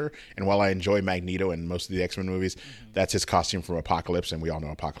that picture, and while I enjoy Magneto and most of the X-Men movies, that's his costume from Apocalypse, and we all know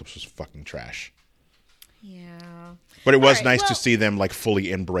Apocalypse was fucking trash. Yeah. But it was All right, nice to well- see them like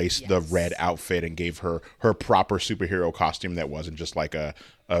fully embrace the Yes. red outfit and gave her proper superhero costume that wasn't just like a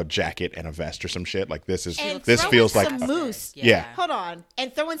jacket and a vest or some shit. Like this And this throw feels in like some moose. Yeah. Hold on.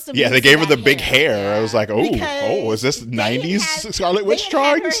 And throw in some yeah, moose they in gave her that the big hair. I was like, Because is this they 90s had- Scarlet Witch they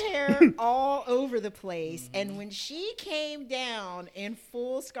had drawings? her hair all over the place, and when she came down in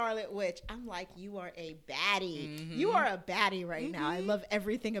full Scarlet Witch, I'm like, you are a baddie. You are a baddie right now. I love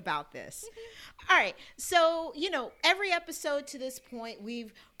everything about this. All right, so every episode to this point,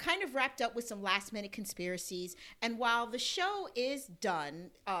 we've kind of wrapped up with some last minute conspiracies, and while the show is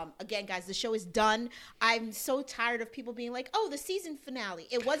done, again, guys, the show is done. I'm so tired of people being like, "Oh, the season finale."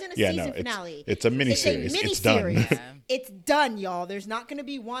 It wasn't a season finale. It's a miniseries. It's done. miniseries. It's done, y'all. There's not going to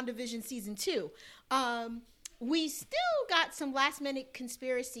be WandaVision season 2. We still got some last minute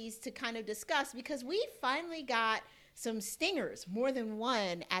conspiracies to kind of discuss because we finally got some stingers, more than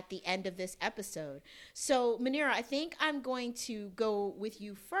one, at the end of this episode. So, Manira, I think I'm going to go with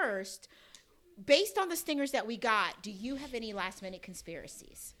you first. Based on the stingers that we got, do you have any last minute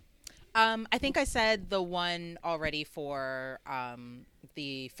conspiracies? I think I said the one already for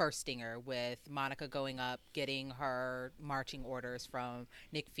the first stinger with Monica going up, getting her marching orders from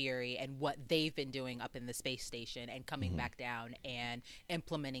Nick Fury and what they've been doing up in the space station and coming back down and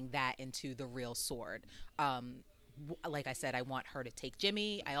implementing that into the real sword. Like I said, I want her to take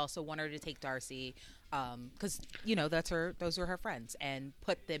Jimmy. I also want her to take Darcy because, those are her friends, and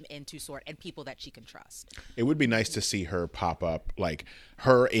put them into sword and people that she can trust. It would be nice to see her pop up, like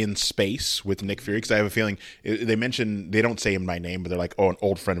her in space with Nick Fury, because I have a feeling they don't say him by name, but they're like, "Oh, an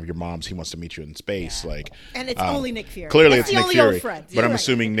old friend of your mom's. He wants to meet you in space." Yeah. Like, And it's only Nick Fury. Clearly, That's it's the Nick only Fury. old friend. But You're I'm right.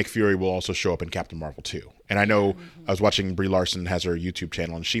 assuming Nick Fury will also show up in Captain Marvel 2. And I know I was watching Brie Larson has her YouTube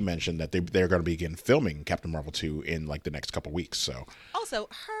channel, and she mentioned that they're going to begin filming Captain Marvel 2 in like the next couple weeks. So Also,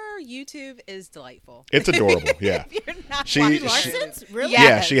 her YouTube is delightful. it's adorable. Yeah. If you're not She- watching she- Larson's? Really? Yeah.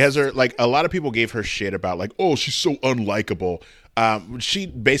 Yeah, she has her, like, a lot of people gave her shit about, like, oh, she's so unlikable.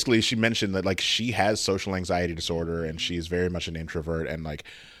 She mentioned that, like, she has social anxiety disorder and she's very much an introvert, and like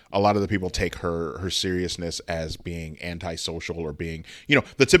a lot of the people take her seriousness as being antisocial or being,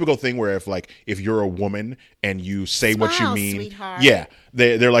 the typical thing where if you're a woman and you say what you Smile, mean, sweetheart. yeah,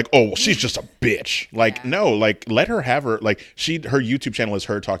 they're like, oh, well, she's just a bitch. Like, no, like, let her have her, like, her YouTube channel is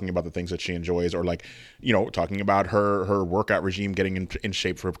her talking about the things that she enjoys, or like, talking about her workout regime, getting in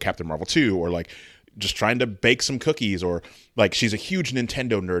shape for Captain Marvel 2, or like just trying to bake some cookies, or like she's a huge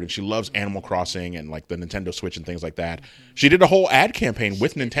Nintendo nerd and she loves Animal Crossing and like the Nintendo Switch and things like that. She did a whole ad campaign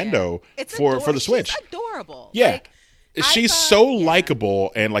with Nintendo for the Switch. She's adorable. Yeah. Like, She's I thought- so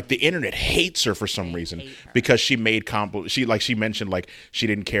likable, and like the internet hates her for some reason hate her. because she made she mentioned like she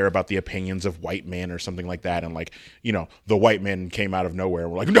didn't care about the opinions of white men or something like that, and like the white men came out of nowhere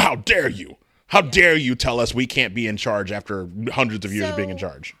and were like, "No, how dare you? How dare you tell us we can't be in charge after hundreds of years of being in So-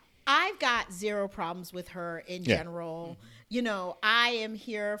 charge?" I've got zero problems with her in Yeah. general. I am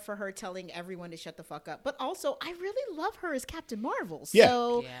here for her telling everyone to shut the fuck up. But also, I really love her as Captain Marvel. Yeah.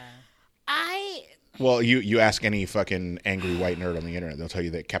 So Yeah. Well, you ask any fucking angry white nerd on the internet, they'll tell you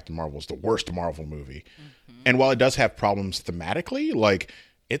that Captain Marvel is the worst Marvel movie. And while it does have problems thematically, like,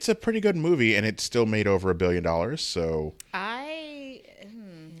 it's a pretty good movie, and it still made over $1 billion. So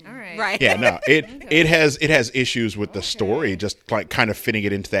all right. Right. yeah, no, it has issues with the story, just like kind of fitting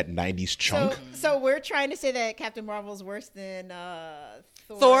it into that 90s chunk. So we're trying to say that Captain Marvel's worse than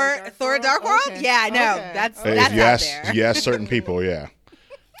Thor Dark World? Okay. Yeah, no, Okay. that's Okay. that's If you out ask, there. you ask certain people, yeah.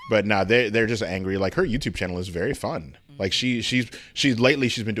 But no, they're just angry. Like, her YouTube channel is very fun. Like, she's lately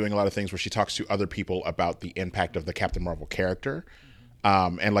she's been doing a lot of things where she talks to other people about the impact of the Captain Marvel character.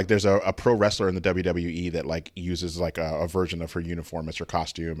 And like there's a pro wrestler in the WWE that like uses like a version of her uniform as her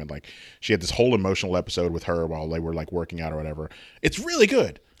costume, and like she had this whole emotional episode with her while they were like working out or whatever. It's really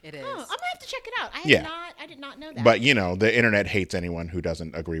good. It is. Oh, I'm gonna have to check it out. Yeah. I did not know that. But the internet hates anyone who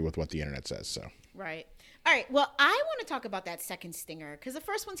doesn't agree with what the internet says. So Right. All right. Well, I want to talk about that second stinger because the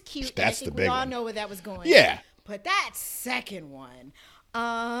first one's cute. That's and I think the big we all one. know where that was going. Yeah. But that second one,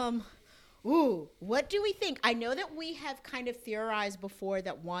 what do we think? I know that we have kind of theorized before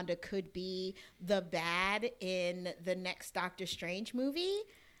that Wanda could be the bad in the next Doctor Strange movie.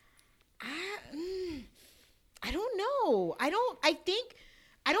 I don't know. I don't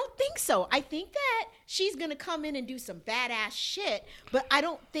think so. I think that she's going to come in and do some badass shit, but I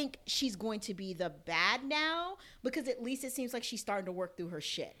don't think she's going to be the bad now, because at least it seems like she's starting to work through her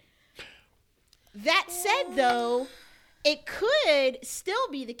shit. That said, though, it could still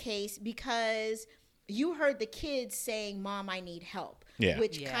be the case because you heard the kids saying, "Mom, I need help." Yeah.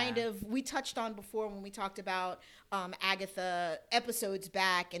 Which kind of we touched on before when we talked about Agatha episodes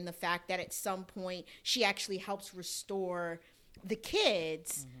back, and the fact that at some point she actually helps restore the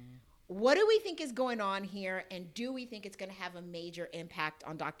kids. What do we think is going on here, and do we think it's going to have a major impact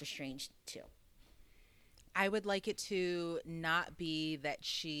on Doctor Strange 2? I would like it to not be that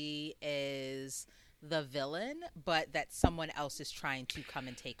she is the villain, but that someone else is trying to come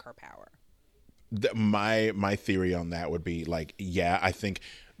and take her power. My theory on that would be like, yeah, I think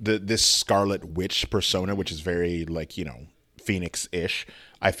this Scarlet Witch persona, which is very like, you know, Phoenix-ish,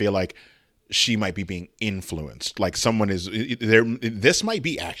 I feel like she might be being influenced. Like someone is there. This might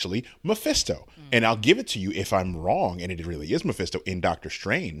be actually Mephisto. And I'll give it to you if I'm wrong, and it really is Mephisto in Doctor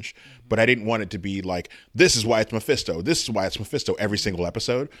Strange. But I didn't want it to be like, this is why it's Mephisto. This is why it's Mephisto every single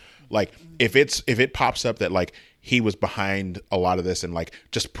episode. Like if it pops up that like he was behind a lot of this, and like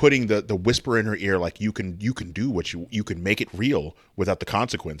just putting the whisper in her ear, like you can do what you can make it real without the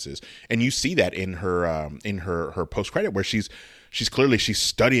consequences. And you see that in her post credit where she's clearly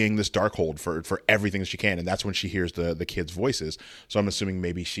studying this Darkhold for everything that she can, and that's when she hears the kids' voices. So I'm assuming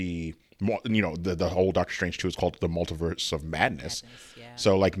maybe she, you know, the whole Doctor Strange 2 is called the Multiverse of Madness. Yeah.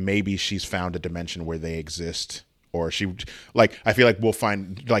 So like maybe she's found a dimension where they exist, or she, like, I feel like we'll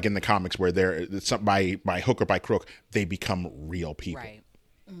find like in the comics where they're by hook or by crook they become real people. Right.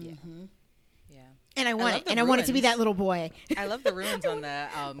 Yeah. And I want love it. the And I want it to be ruins. that little boy. I love the ruins on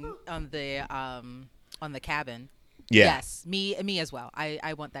the cabin. Yeah. Yes, me as well.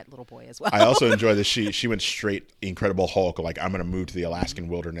 I want that little boy as well. I also enjoy that she went straight Incredible Hulk, like, I'm going to move to the Alaskan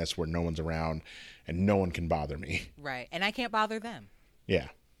wilderness where no one's around and no one can bother me. Right, and I can't bother them. Yeah.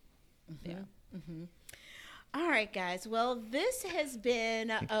 Yeah. All right, guys. Well, this has been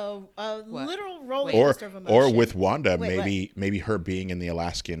a literal roller Or coaster of emotion. or with Wanda, Wait, maybe her being in the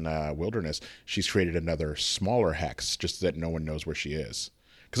Alaskan wilderness, she's created another smaller hex just that no one knows where she is.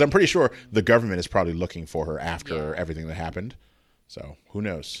 Because I'm pretty sure the government is probably looking for her after everything that happened. So who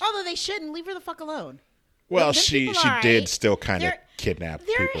knows? Although they shouldn't leave her the fuck alone. Well, them she people are did right. still kind of They're- kidnap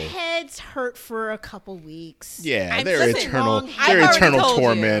Their people. heads hurt for a couple weeks. Yeah, they're listen, eternal. I've They're already eternal told you.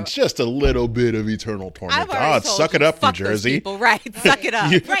 torment. Just a little bit of eternal torment. I've already God, told suck you, it up, New fuck those Jersey. people. Right, suck it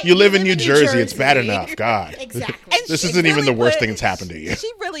up. You, Right, you live in New Jersey. It's bad Jersey. enough. God, Exactly. And this she isn't even the really worst put- thing that's happened to you.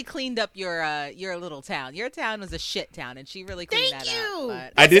 She really cleaned up your little town. Your town was a shit town, and she really cleaned Thank that you.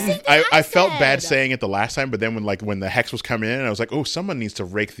 up. I But didn't. I felt bad said. saying it the last time, but then when the hex was coming in, I was like, oh, someone needs to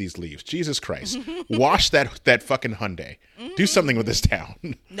rake these leaves. Jesus Christ, wash that fucking Hyundai. Do something with this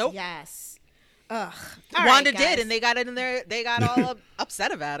town. nope. Yes. Ugh. All Wanda right, guys. did, and they got it in there. They got all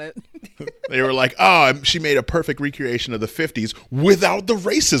upset about it. They were like, oh, she made a perfect recreation of the 50s without the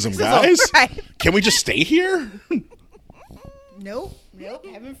racism, guys. Right. Can we just stay here? Nope.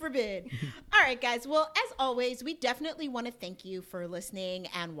 Heaven forbid. All right, guys. Well, as always, we definitely want to thank you for listening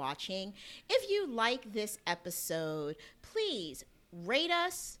and watching. If you like this episode, please rate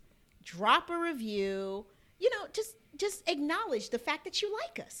us, drop a review. You know, just acknowledge the fact that you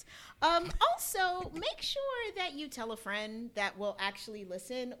like us. Also, make sure that you tell a friend that will actually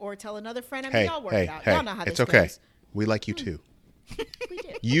listen, or tell another friend. I mean, y'all work it out. Y'all know how it's this okay. goes. We like you too. We do.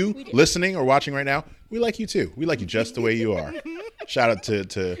 You We do. listening or watching right now, we like you too. We like you just the way you are. Shout out to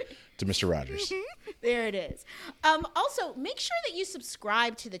Mr. Rogers. There it is. Also, make sure that you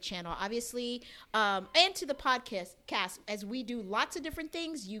subscribe to the channel, obviously, and to the podcast. As we do lots of different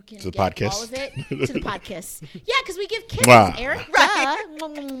things, you can To the get podcast? all of it to the podcast. Yeah, because we give kids, Wow. Eric. Right.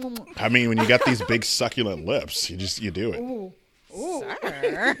 Duh. I mean, when you got these big succulent lips, you do it.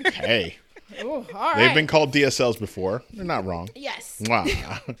 Sir. Hey, Ooh, all they've right. been called DSLs before. They're not wrong. Yes. Wow.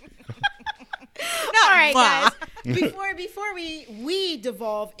 All right, Mwah. guys. Before we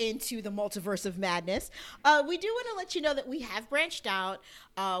devolve into the multiverse of madness, we do want to let you know that we have branched out.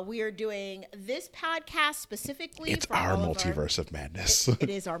 We are doing this podcast specifically It's for our all of multiverse of madness. It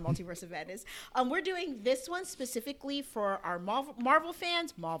is our multiverse of madness. We're doing this one specifically for our Marvel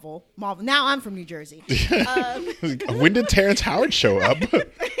fans. Marvel. Now I'm from New Jersey. When did Terrence Howard show up?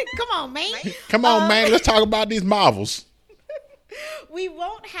 Come on, man. Come on, man. Let's talk about these Marvels. We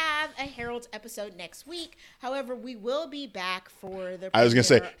won't have a Herald's episode next week. However, we will be back for the. I was gonna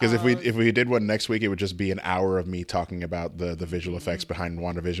say, because premiere if we did one next week, it would just be an hour of me talking about the visual effects behind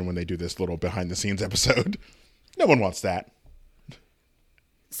WandaVision when they do this little behind the scenes episode. No one wants that.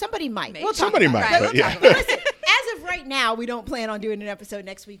 somebody might. Maybe. We'll talk Somebody about might, it. but yeah. Listen, as of right now, we don't plan on doing an episode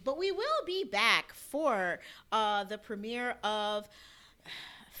next week, but we will be back for the premiere of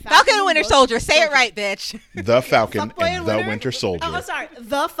Falcon and Winter Soldier. Say it right, bitch. The Falcon Fuckboy and the Winter Soldier. Oh, sorry.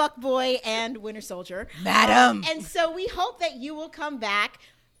 The Fuckboy and Winter Soldier. Madam. And so we hope that you will come back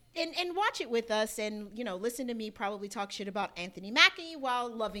and watch it with us, and listen to me probably talk shit about Anthony Mackie while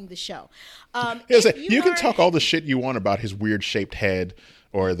loving the show. You can talk all the shit you want about his weird shaped head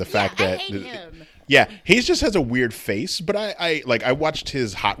or the fact that I hate him. Yeah, he just has a weird face. But I watched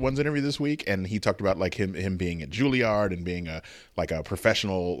his Hot Ones interview this week, and he talked about like him being at Juilliard and being a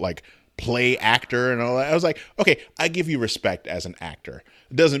professional like play actor and all that. I was like, okay, I give you respect as an actor.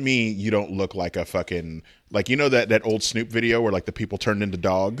 It doesn't mean you don't look like a fucking like that old Snoop video where like the people turned into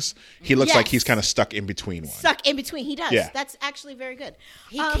dogs. He looks like he's kind of stuck in between one. Stuck in between. He does. Yeah. That's actually very good.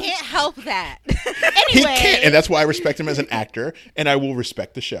 He can't help that. Anyway, he can't, and that's why I respect him as an actor, and I will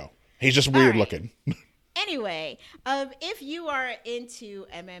respect the show. He's just weird looking. Anyway, if you are into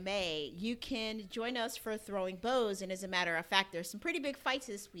MMA, you can join us for Throwing Bows. And as a matter of fact, there's some pretty big fights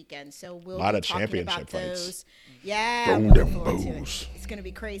this weekend. So we'll be talking about those. Yeah, Throw I'm them looking forward to it. bows. It's going to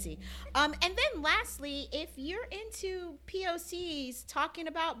be crazy. And then lastly, if you're into POCs, talking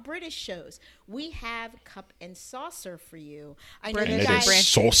about British shows, we have Cup and Saucer for you. I know And you it guys. is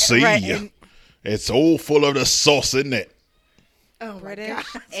saucy. Right. It's all full of the sauce, isn't it? Oh my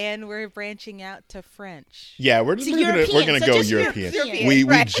British, God. and we're branching out to French. Yeah, we're European, gonna so go just European. European. We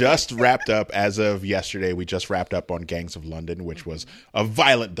Right. just wrapped up as of yesterday. We just wrapped up on Gangs of London, which was a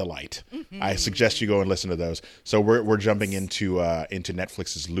violent delight. I suggest you go and listen to those. So we're jumping into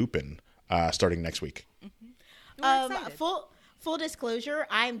Netflix's Lupin starting next week. We're excited. Full disclosure,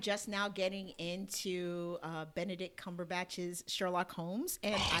 I'm just now getting into Benedict Cumberbatch's Sherlock Holmes,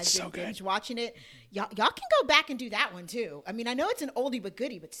 and I've so been good. binge watching it. Y'all can go back and do that one too. I mean, I know it's an oldie but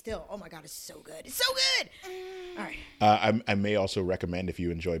goodie, but still, oh my God, it's so good. It's so good. All right. I may also recommend, if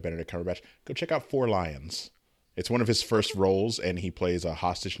you enjoy Benedict Cumberbatch, go check out Four Lions. It's one of his first roles, and he plays a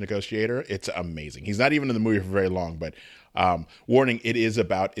hostage negotiator. It's amazing. He's not even in the movie for very long, but warning, it is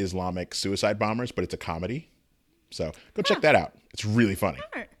about Islamic suicide bombers, but it's a comedy. So go check that out. It's really funny.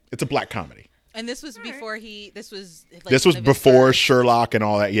 Alright. It's a black comedy. And this was before this was like This was one of his before first- Sherlock and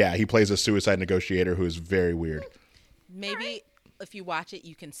all that. Yeah, he plays a suicide negotiator who is very weird. Maybe if you watch it,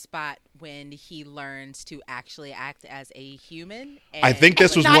 you can spot when he learns to actually act as a human. I think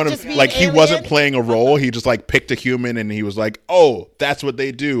this was Not one of just being like he alien? wasn't playing a role. He just like picked a human and he was like, "Oh, that's what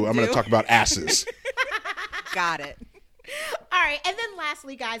they do. I'm going to talk about asses." Got it. All right. And then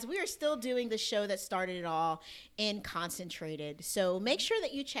lastly, guys, we are still doing the show that started it all in Concentrated. So make sure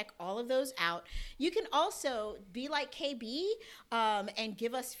that you check all of those out. You can also be like KB and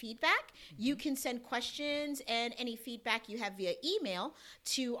give us feedback. You can send questions and any feedback you have via email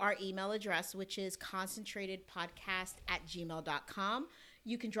to our email address, which is concentratedpodcast@gmail.com.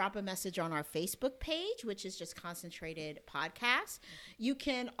 You can drop a message on our Facebook page, which is just Concentrated Podcast. You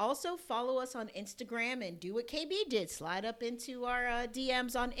can also follow us on Instagram and do what KB did. Slide up into our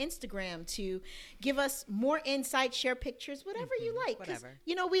DMs on Instagram to give us more insight, share pictures, whatever you like. 'Cause, Whatever.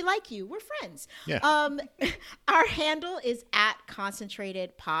 we like you. We're friends. Yeah. Our handle is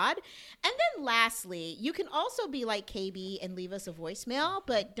 @ConcentratedPod. And then lastly, you can also be like KB and leave us a voicemail,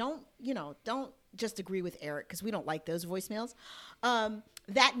 but don't just agree with Eric because we don't like those voicemails.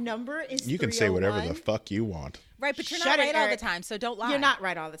 That number is You can say whatever the 301. fuck you want. Right, but you're Shut not it, right all the Eric. time, so don't lie. You're not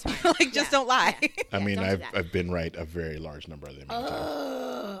right all the time. Like, just don't lie. I mean, don't do I've that. I've been right a very large number of them.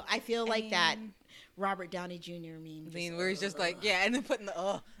 I feel like that Robert Downey Jr. meme. I mean, where he's just like, yeah, and then putting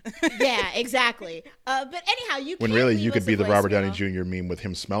the Yeah, exactly. But anyhow, you When can really leave you could us be a the Robert Downey voicemail. Jr. meme with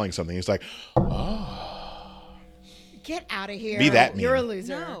him smelling something. He's like, Get out of here. Be that You're a meme.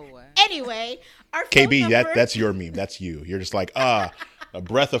 loser. No. Anyway, our phone KB, number, that's your meme. That's you. You're just like, a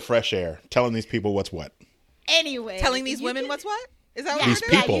breath of fresh air, telling these people what's what. Anyway, telling these you women can- what's what? Is that Yeah, what These you're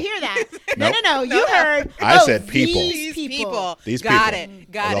doing? people. Yeah, you hear that? Nope. No. You heard. I said people. These people. These Got people.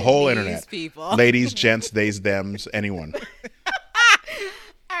 it. Got the it. whole These internet. people. Ladies, gents, theys, thems, anyone.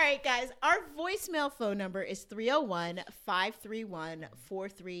 All right, guys. Our voicemail phone number is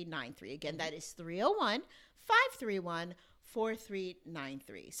 301-531-4393. Again, that is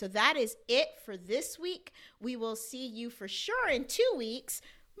 301-531-4393. So that is it for this week. We will see you for sure in 2 weeks.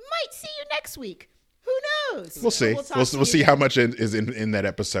 Might see you next week. Who knows? We'll see. talk We'll to you see how then. much is in that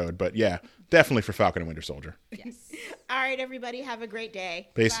episode. But yeah, definitely for Falcon and Winter Soldier. Yes. All right, everybody. Have a great day.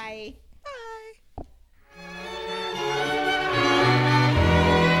 Peace. Bye.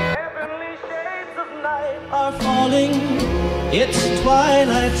 Heavenly shades of night are falling. It's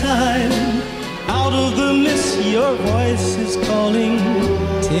twilight time. Out of the mist, your voice is calling.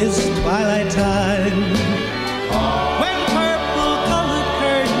 'Tis twilight time. When purple-colored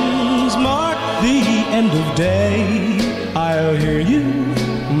curtains mark the end of day, I'll hear you,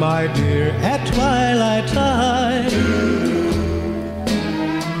 my dear, at twilight time.